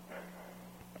people.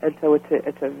 And so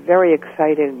it's a very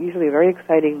exciting, usually a very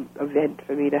exciting event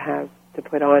for me to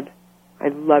put on. I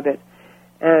love it.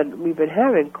 And we've been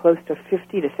having close to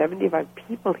 50 to 75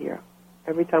 people here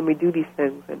every time we do these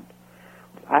things, and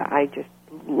I just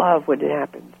love when it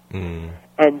happens.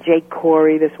 And Jake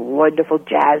Corey, this wonderful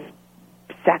jazz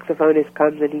saxophonist,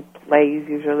 comes and he plays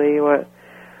usually, or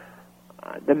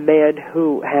the man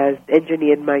who has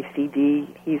engineered my CD,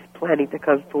 he's planning to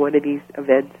come for one of these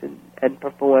events and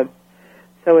perform.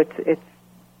 So it's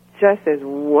just this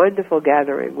wonderful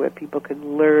gathering where people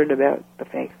can learn about the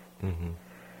faith.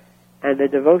 And the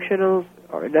devotionals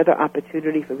are another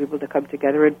opportunity for people to come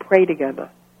together and pray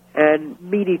together and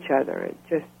meet each other and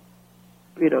just,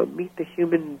 meet the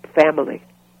human family.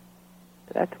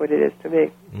 That's what it is to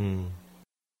me.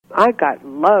 I got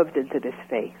loved into this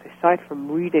faith. Aside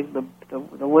from reading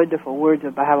the wonderful words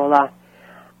of Baha'u'llah,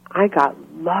 I got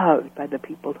loved by the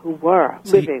people who were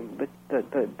living with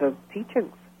the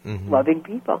teachings, loving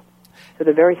people. So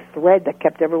the very thread that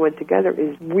kept everyone together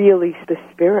is really the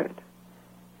spirit.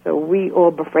 So we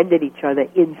all befriended each other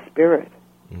in spirit.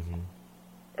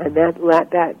 And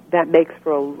that makes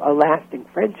for a lasting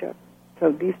friendship.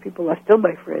 So these people are still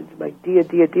my friends, my dear,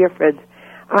 dear, dear friends.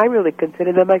 I really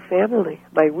consider them my family,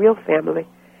 my real family.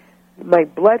 My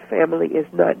blood family is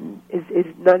not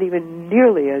even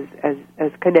nearly as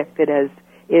connected as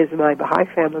is my Baha'i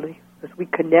family, because we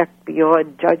connect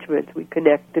beyond judgment. We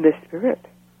connect in the spirit.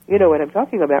 You know what I'm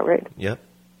talking about, right? Yep.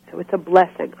 So it's a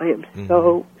blessing. I am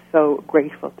so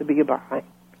grateful to be a Baha'i.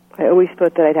 I always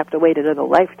thought that I'd have to wait another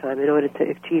lifetime in order to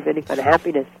achieve any kind of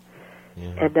happiness,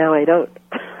 and now I don't.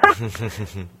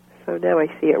 So now I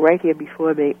see it right here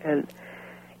before me, and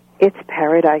it's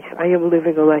paradise. I am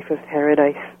living a life of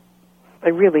paradise. I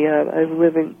really am. I'm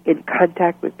living in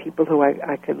contact with people who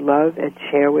I can love and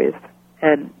share with,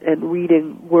 and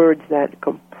reading words that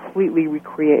completely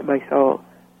recreate my soul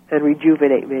and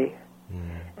rejuvenate me.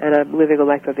 And I'm living a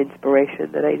life of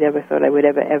inspiration that I never thought I would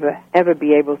ever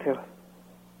be able to.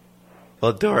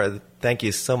 Well, Dora, thank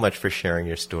you so much for sharing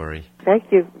your story.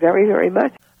 Thank you very, very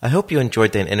much. I hope you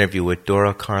enjoyed that interview with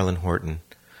Dora Carlyn Horton,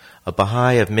 a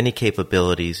Baha'i of many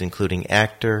capabilities, including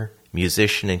actor,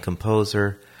 musician and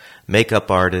composer,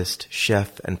 makeup artist,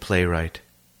 chef, and playwright.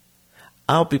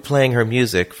 I'll be playing her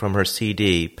music from her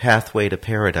CD, Pathway to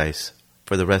Paradise,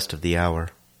 for the rest of the hour.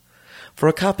 For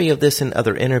a copy of this and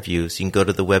other interviews, you can go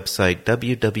to the website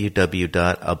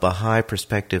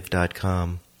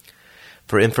www.abahaiperspective.com.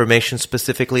 For information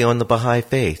specifically on the Baha'i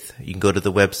Faith, you can go to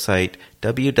the website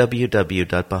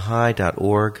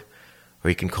www.baha'i.org, or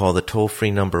you can call the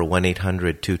toll-free number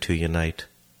 1-800-22-UNITE.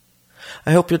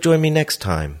 I hope you'll join me next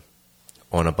time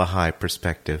on A Baha'i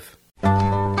Perspective.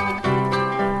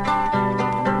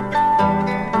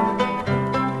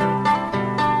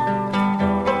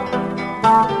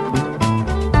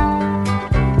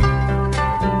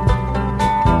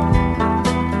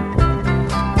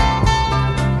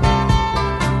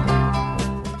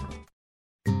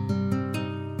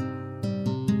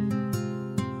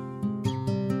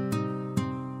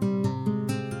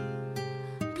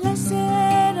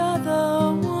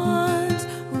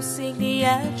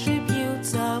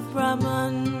 Attributes of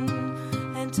Brahman,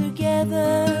 and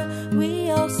together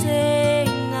we all say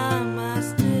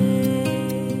Namaste.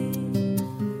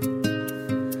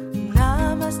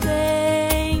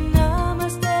 Namaste,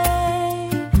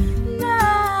 Namaste,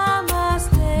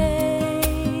 Namaste.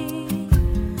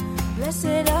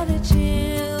 Blessed are the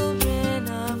children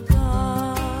of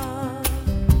God.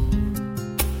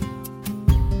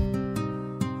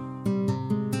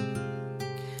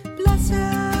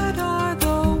 Blessed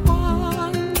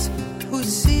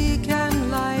seek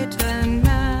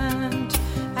enlightenment,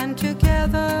 and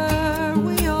together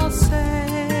we all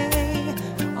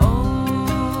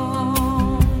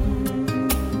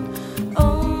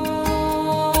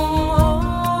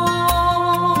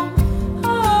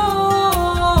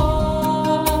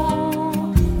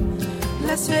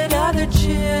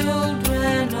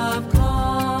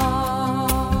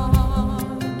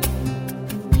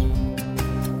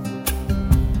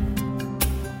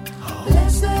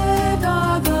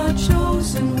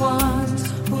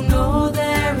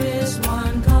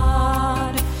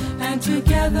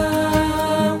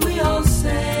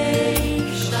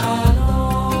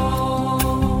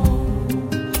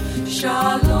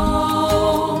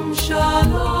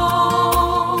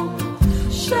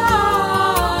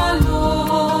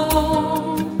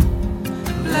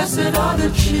are the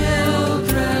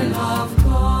children of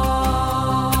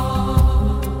God.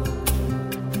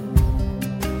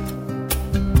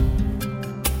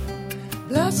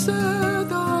 Blessed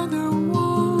are the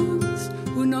ones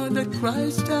who know that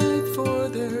Christ died for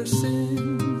their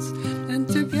sins, and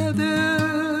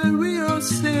together we all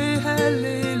say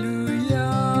hallelujah.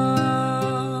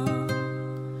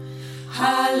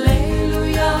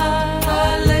 Hallelujah,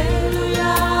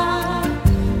 hallelujah,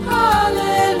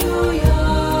 hallelujah.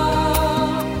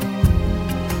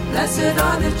 Blessed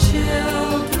are the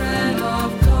children of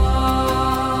God.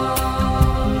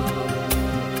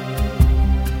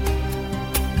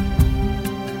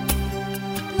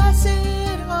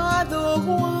 Blessed are the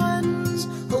ones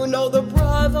who know the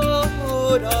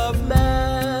brotherhood of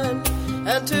man,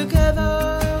 and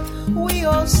together we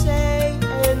all say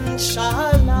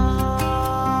Inshallah.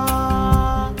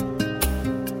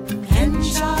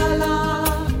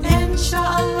 Inshallah,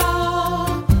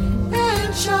 inshallah,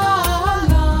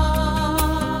 inshallah.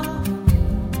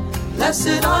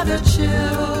 Blessed are the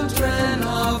children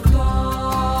of God.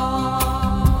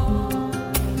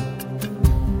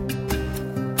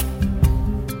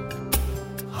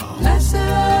 Blessed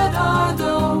are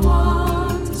the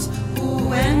ones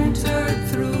who entered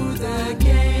through the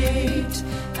gate,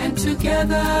 and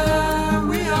together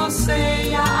we all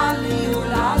say Ya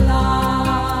Aliul Allah.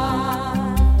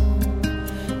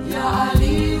 Ya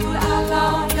Aliul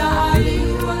Allah, Ya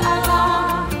Aliul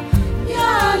Allah, Ya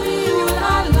Aliul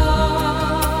Allah.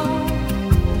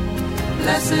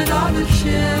 Blessed are the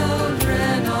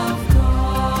children of God.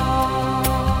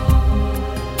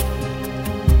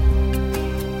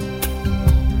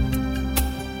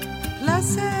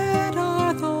 Blessed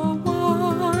are the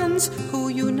ones who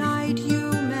unite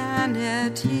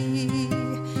humanity,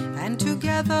 and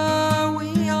together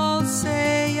we all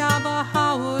say Ya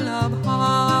Baha'u'llah,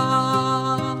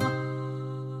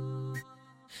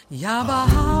 Ya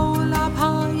Baha'u'llah,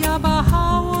 Ya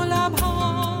Baha'u'llah,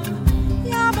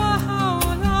 Ya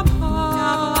Baha'u'llah,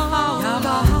 Ya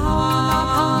Baha'u'llah,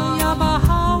 Ya Baha'u'llah, Ya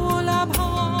Baha'u'llah,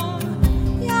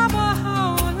 Ya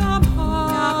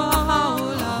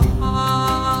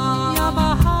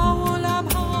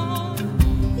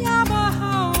Baha'u'llah, Ya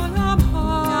Baha'u'llah.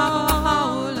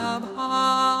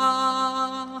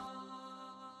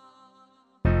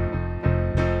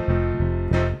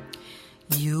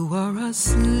 You are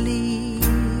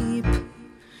asleep,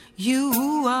 you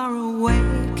are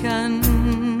awakened,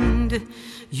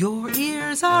 your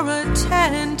ears are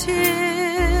attentive,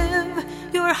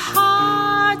 your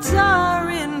hearts are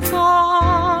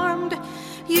informed,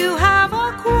 you have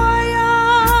acquired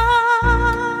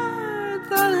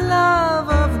the love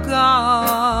of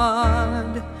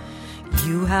God,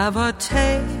 you have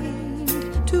attained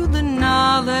to the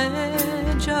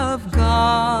knowledge of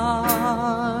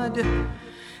God.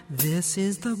 This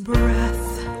is the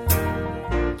breath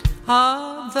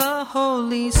of the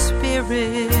Holy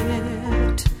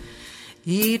Spirit.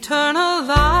 Eternal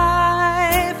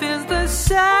life is the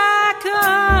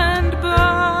second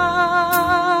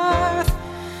birth.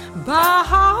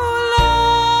 Baha'u'llah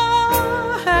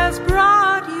has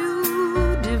brought you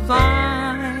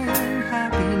divine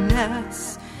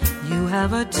happiness. You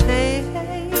have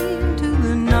attained to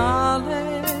the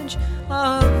knowledge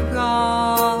of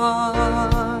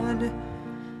God.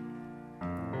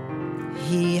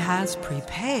 He has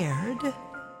prepared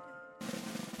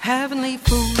heavenly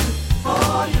food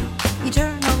For you,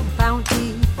 eternal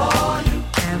bounty for you,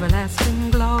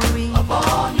 everlasting glory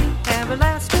upon you,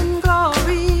 everlasting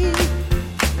glory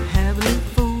heavenly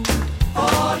food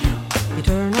for you,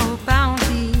 eternal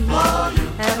bounty for you.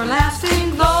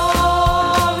 everlasting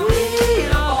glory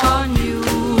upon you.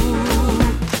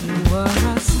 You were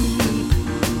asleep,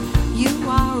 you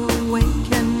are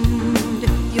awakened,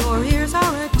 your ears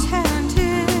are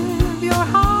attentive, your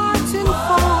heart's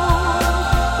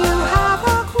informed, you have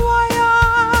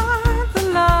acquired the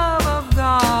love of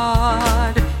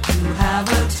God, you have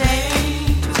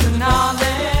attained to the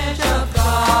knowledge of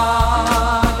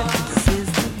God. This is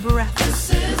the breath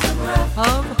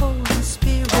of Holy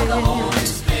Spirit.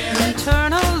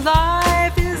 Eternal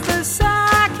life is the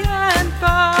second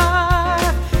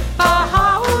birth.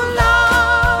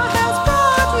 Baha'u'llah has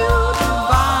brought you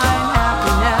divine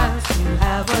happiness. You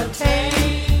have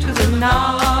attained to the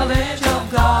knowledge of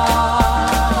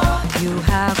God. You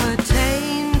have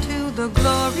attained to the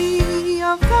glory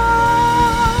of God.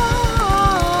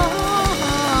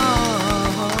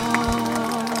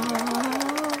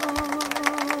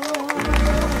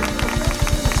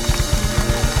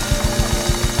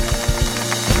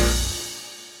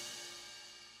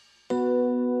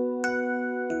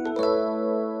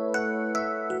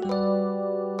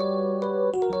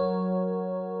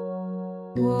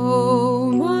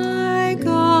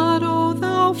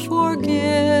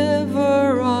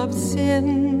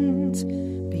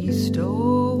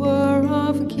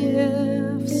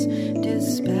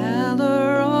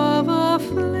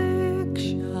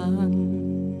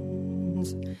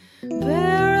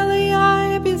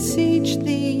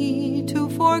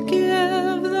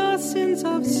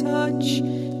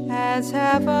 as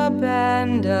have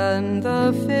abandoned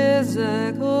the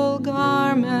physical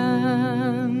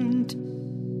garment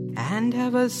and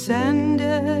have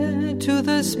ascended to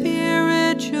the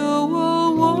spiritual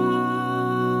world.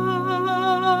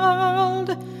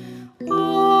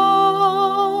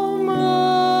 Oh,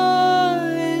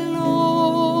 my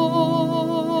Lord.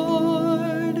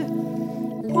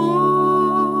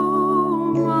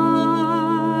 Oh,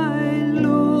 my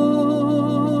Lord.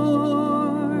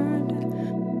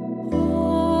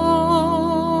 Oh,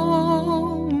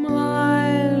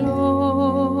 my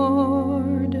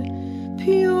Lord.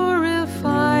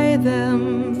 Purify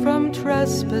them from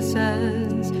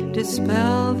trespasses,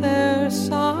 dispel their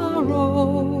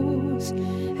sorrows,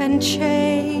 and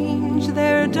change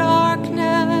their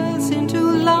darkness into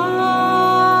light.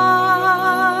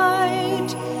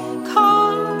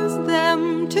 Cause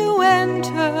them to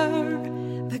enter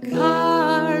the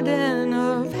garden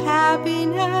of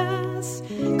happiness.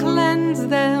 Cleanse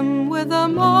them with the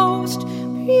most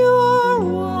pure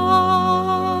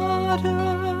water,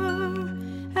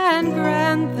 and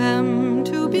grant them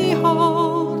to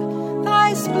behold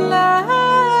thy splendors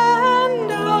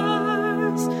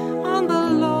on the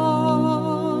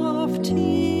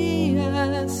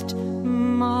loftiest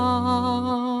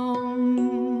mount.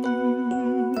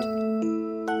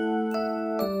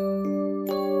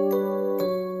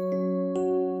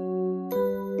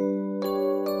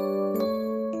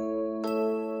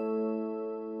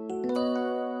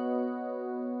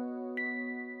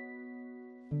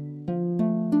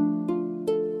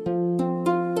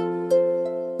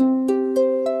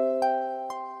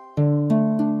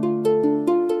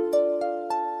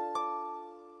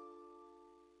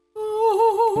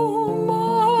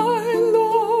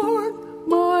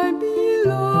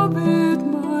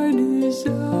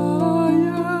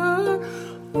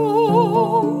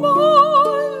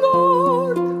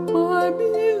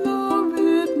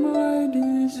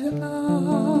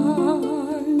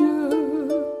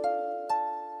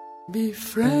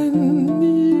 Befriend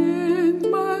me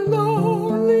in my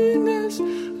loneliness,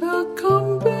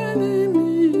 accompany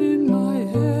me in my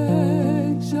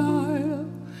exile,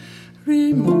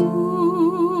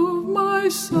 remove my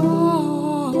sorrow,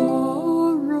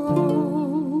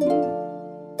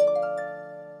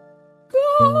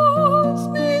 cause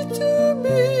me to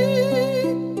be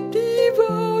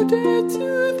devoted to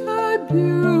thy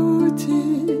beauty,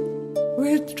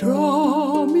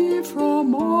 withdraw me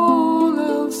from all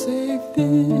else save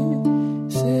thee,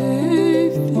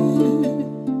 save thee,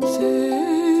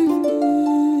 save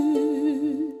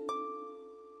thee.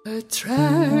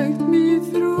 Attract me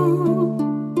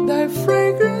through thy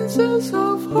fragrances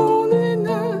of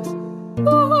holiness,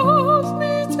 cause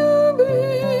me to be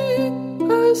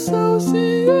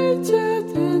associated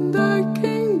in thy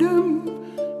kingdom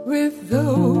with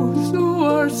those who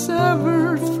are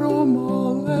severed from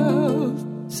all else.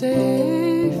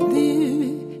 Save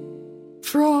thee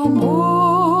from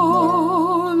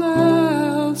all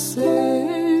else,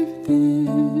 save thee.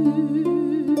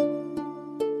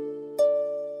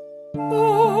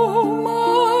 Oh,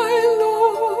 my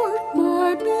Lord,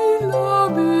 my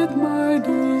beloved, my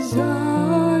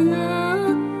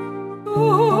desire.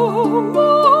 Oh,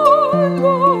 my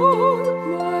Lord,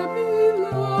 my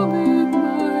beloved,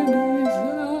 my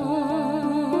desire.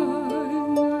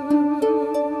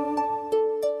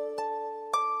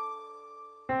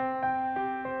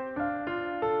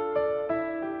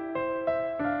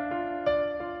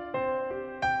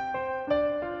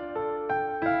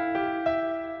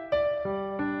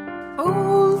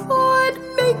 Oh Lord,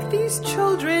 make these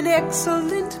children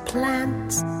excellent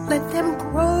plants. Let them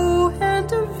grow and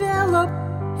develop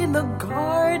in the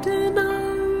garden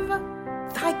of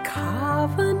thy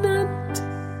covenant,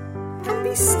 and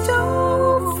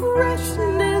bestow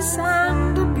freshness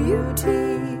and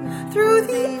beauty through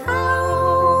the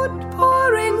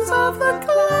outpourings of the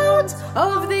clouds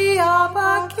of the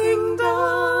upper kingdom.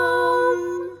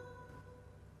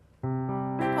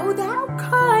 O thou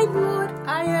kind Lord,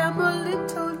 I am a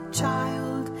little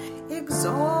child.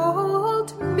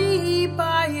 Exalt me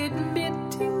by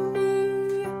admitting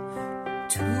me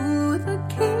to the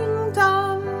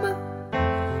kingdom.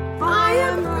 I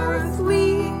am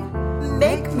earthly,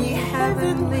 make me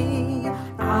heavenly.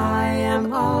 I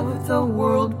am of the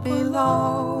world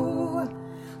below.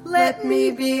 Let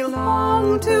me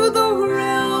belong to the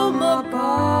realm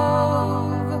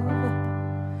above.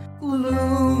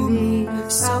 Gloomy,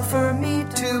 suffer me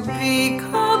to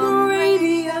become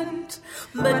radiant,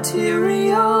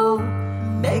 material,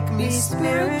 make me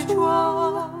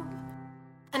spiritual,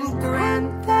 and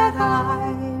grant that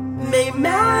I may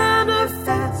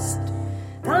manifest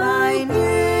thine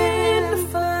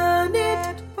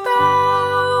infinite power.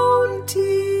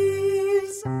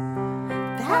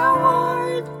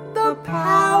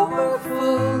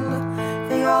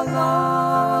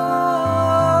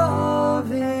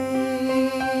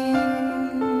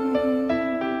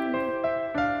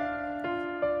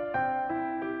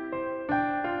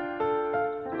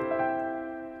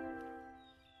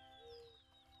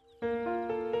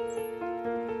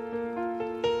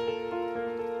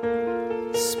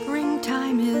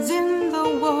 Springtime is in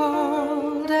the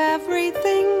world,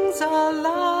 everything's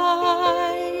alive.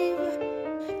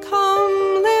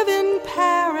 Come live in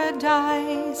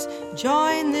paradise,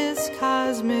 join this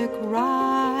cosmic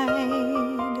ride.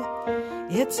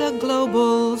 It's a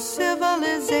global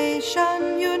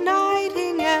civilization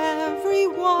uniting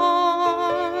everyone.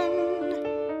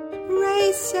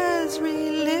 Races,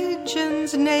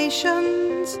 religions,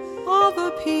 nations, all the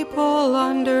people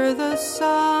under the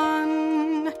sun.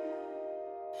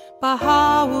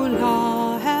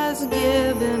 Baha'u'llah has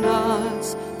given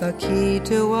us the key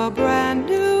to a brand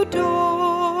new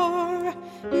door.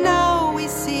 Now we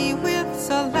see with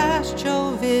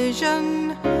celestial vision,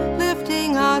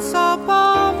 lifting us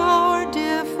above our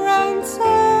differences.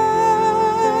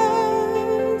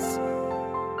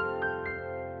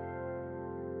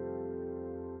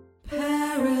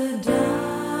 Paradise,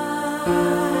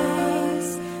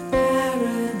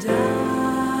 paradise,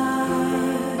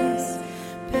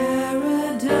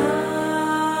 paradise,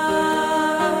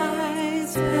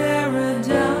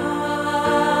 paradise.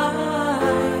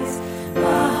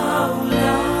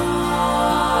 Baha'u'llah,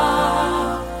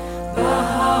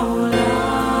 Baha'u'llah,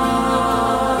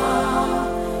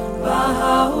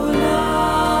 Baha'u'llah.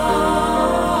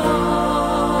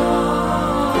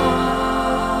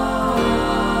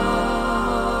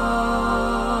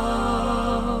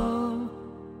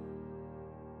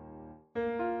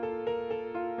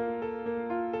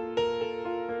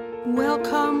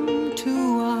 Welcome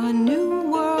to a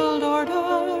new world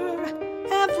order.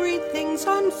 Everything's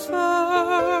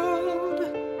unfurled.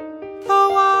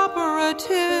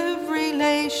 Cooperative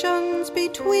relations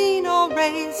between all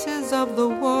races of the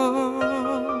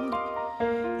world.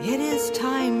 It is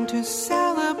time to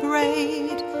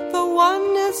celebrate the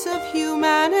oneness of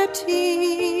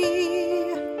humanity.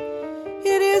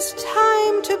 It is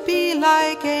time to be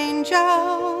like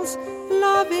angels,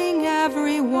 loving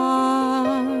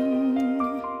everyone.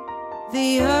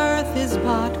 The earth is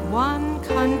but one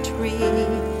country,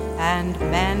 and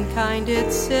mankind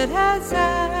its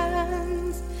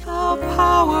citizens. How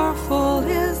powerful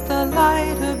is the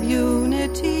light of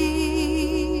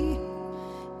unity.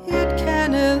 It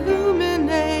can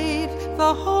illuminate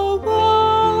the whole world.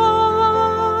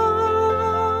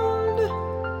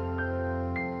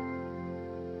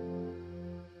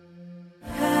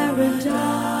 Paradise,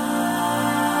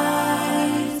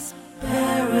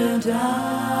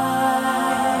 paradise.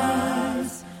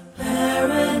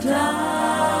 Paradise,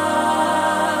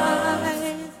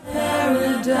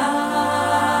 paradise,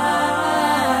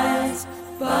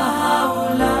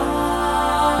 Baha'u'llah,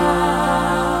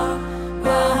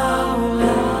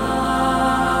 Baha'u'llah,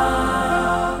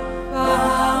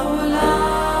 Baha'u'llah,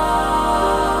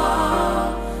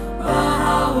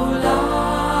 Baha'u'llah,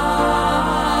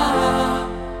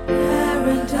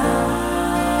 paradise,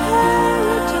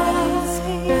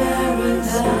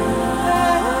 paradise,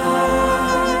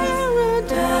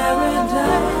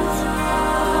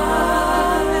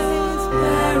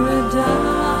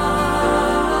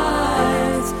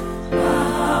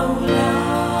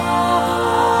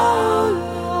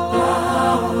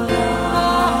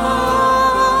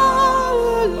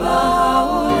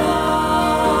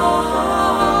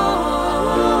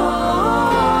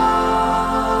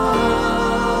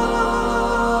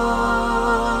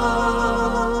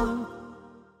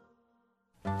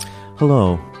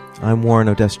 Hello, I'm Warren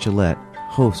Odess Gillette,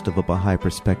 host of A Baha'i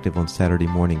Perspective on Saturday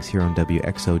mornings here on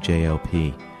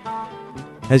WXOJLP.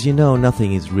 As you know,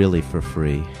 nothing is really for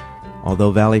free.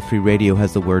 Although Valley Free Radio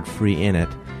has the word free in it,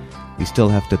 we still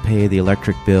have to pay the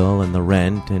electric bill and the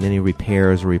rent and any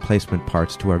repairs or replacement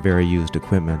parts to our very used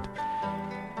equipment.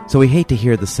 So we hate to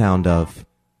hear the sound of...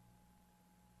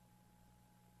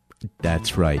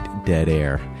 That's right, dead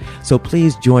air. So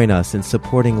please join us in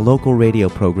supporting local radio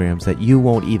programs that you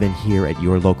won't even hear at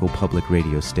your local public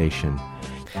radio station.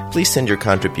 Please send your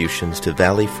contributions to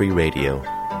Valley Free Radio,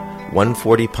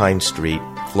 140 Pine Street,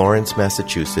 Florence,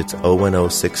 Massachusetts,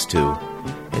 01062,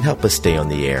 and help us stay on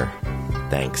the air.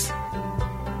 Thanks.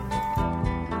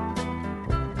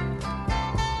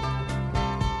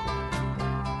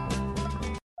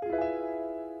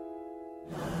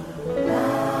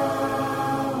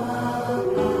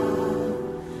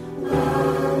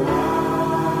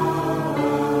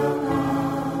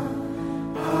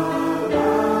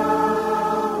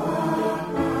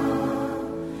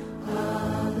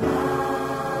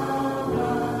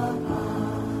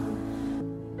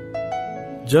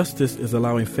 Justice is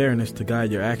allowing fairness to guide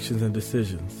your actions and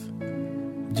decisions.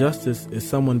 Justice is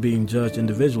someone being judged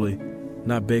individually,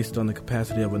 not based on the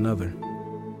capacity of another,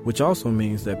 which also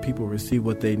means that people receive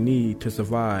what they need to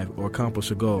survive or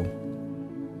accomplish a goal.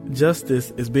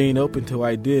 Justice is being open to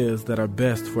ideas that are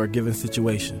best for a given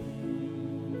situation.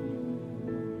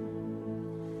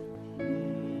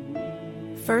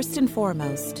 First and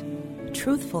foremost,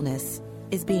 truthfulness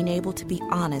is being able to be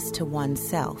honest to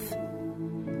oneself.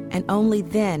 And only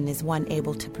then is one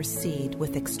able to proceed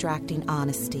with extracting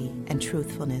honesty and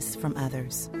truthfulness from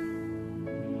others.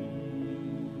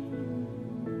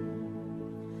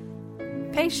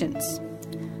 Patience.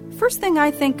 First thing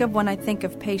I think of when I think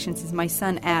of patience is my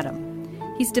son Adam.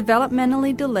 He's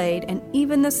developmentally delayed, and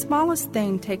even the smallest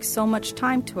thing takes so much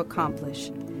time to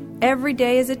accomplish. Every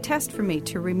day is a test for me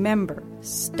to remember,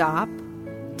 stop,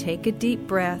 take a deep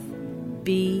breath,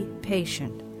 be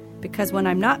patient. Because when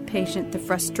I'm not patient, the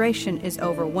frustration is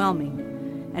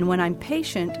overwhelming. And when I'm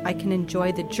patient, I can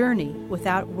enjoy the journey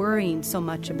without worrying so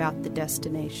much about the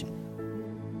destination.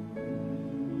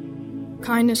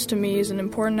 Kindness to me is an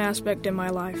important aspect in my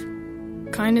life.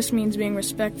 Kindness means being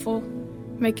respectful,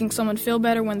 making someone feel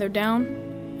better when they're down,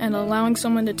 and allowing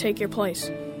someone to take your place.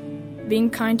 Being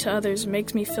kind to others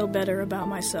makes me feel better about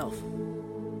myself.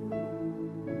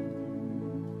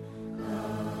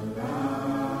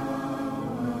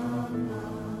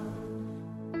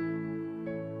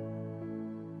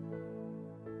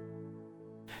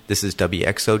 This is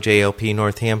WXOJLP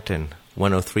Northampton,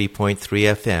 103.3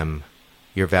 FM,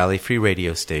 your Valley Free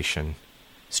radio station,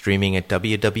 streaming at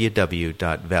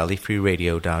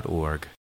www.valleyfreeradio.org.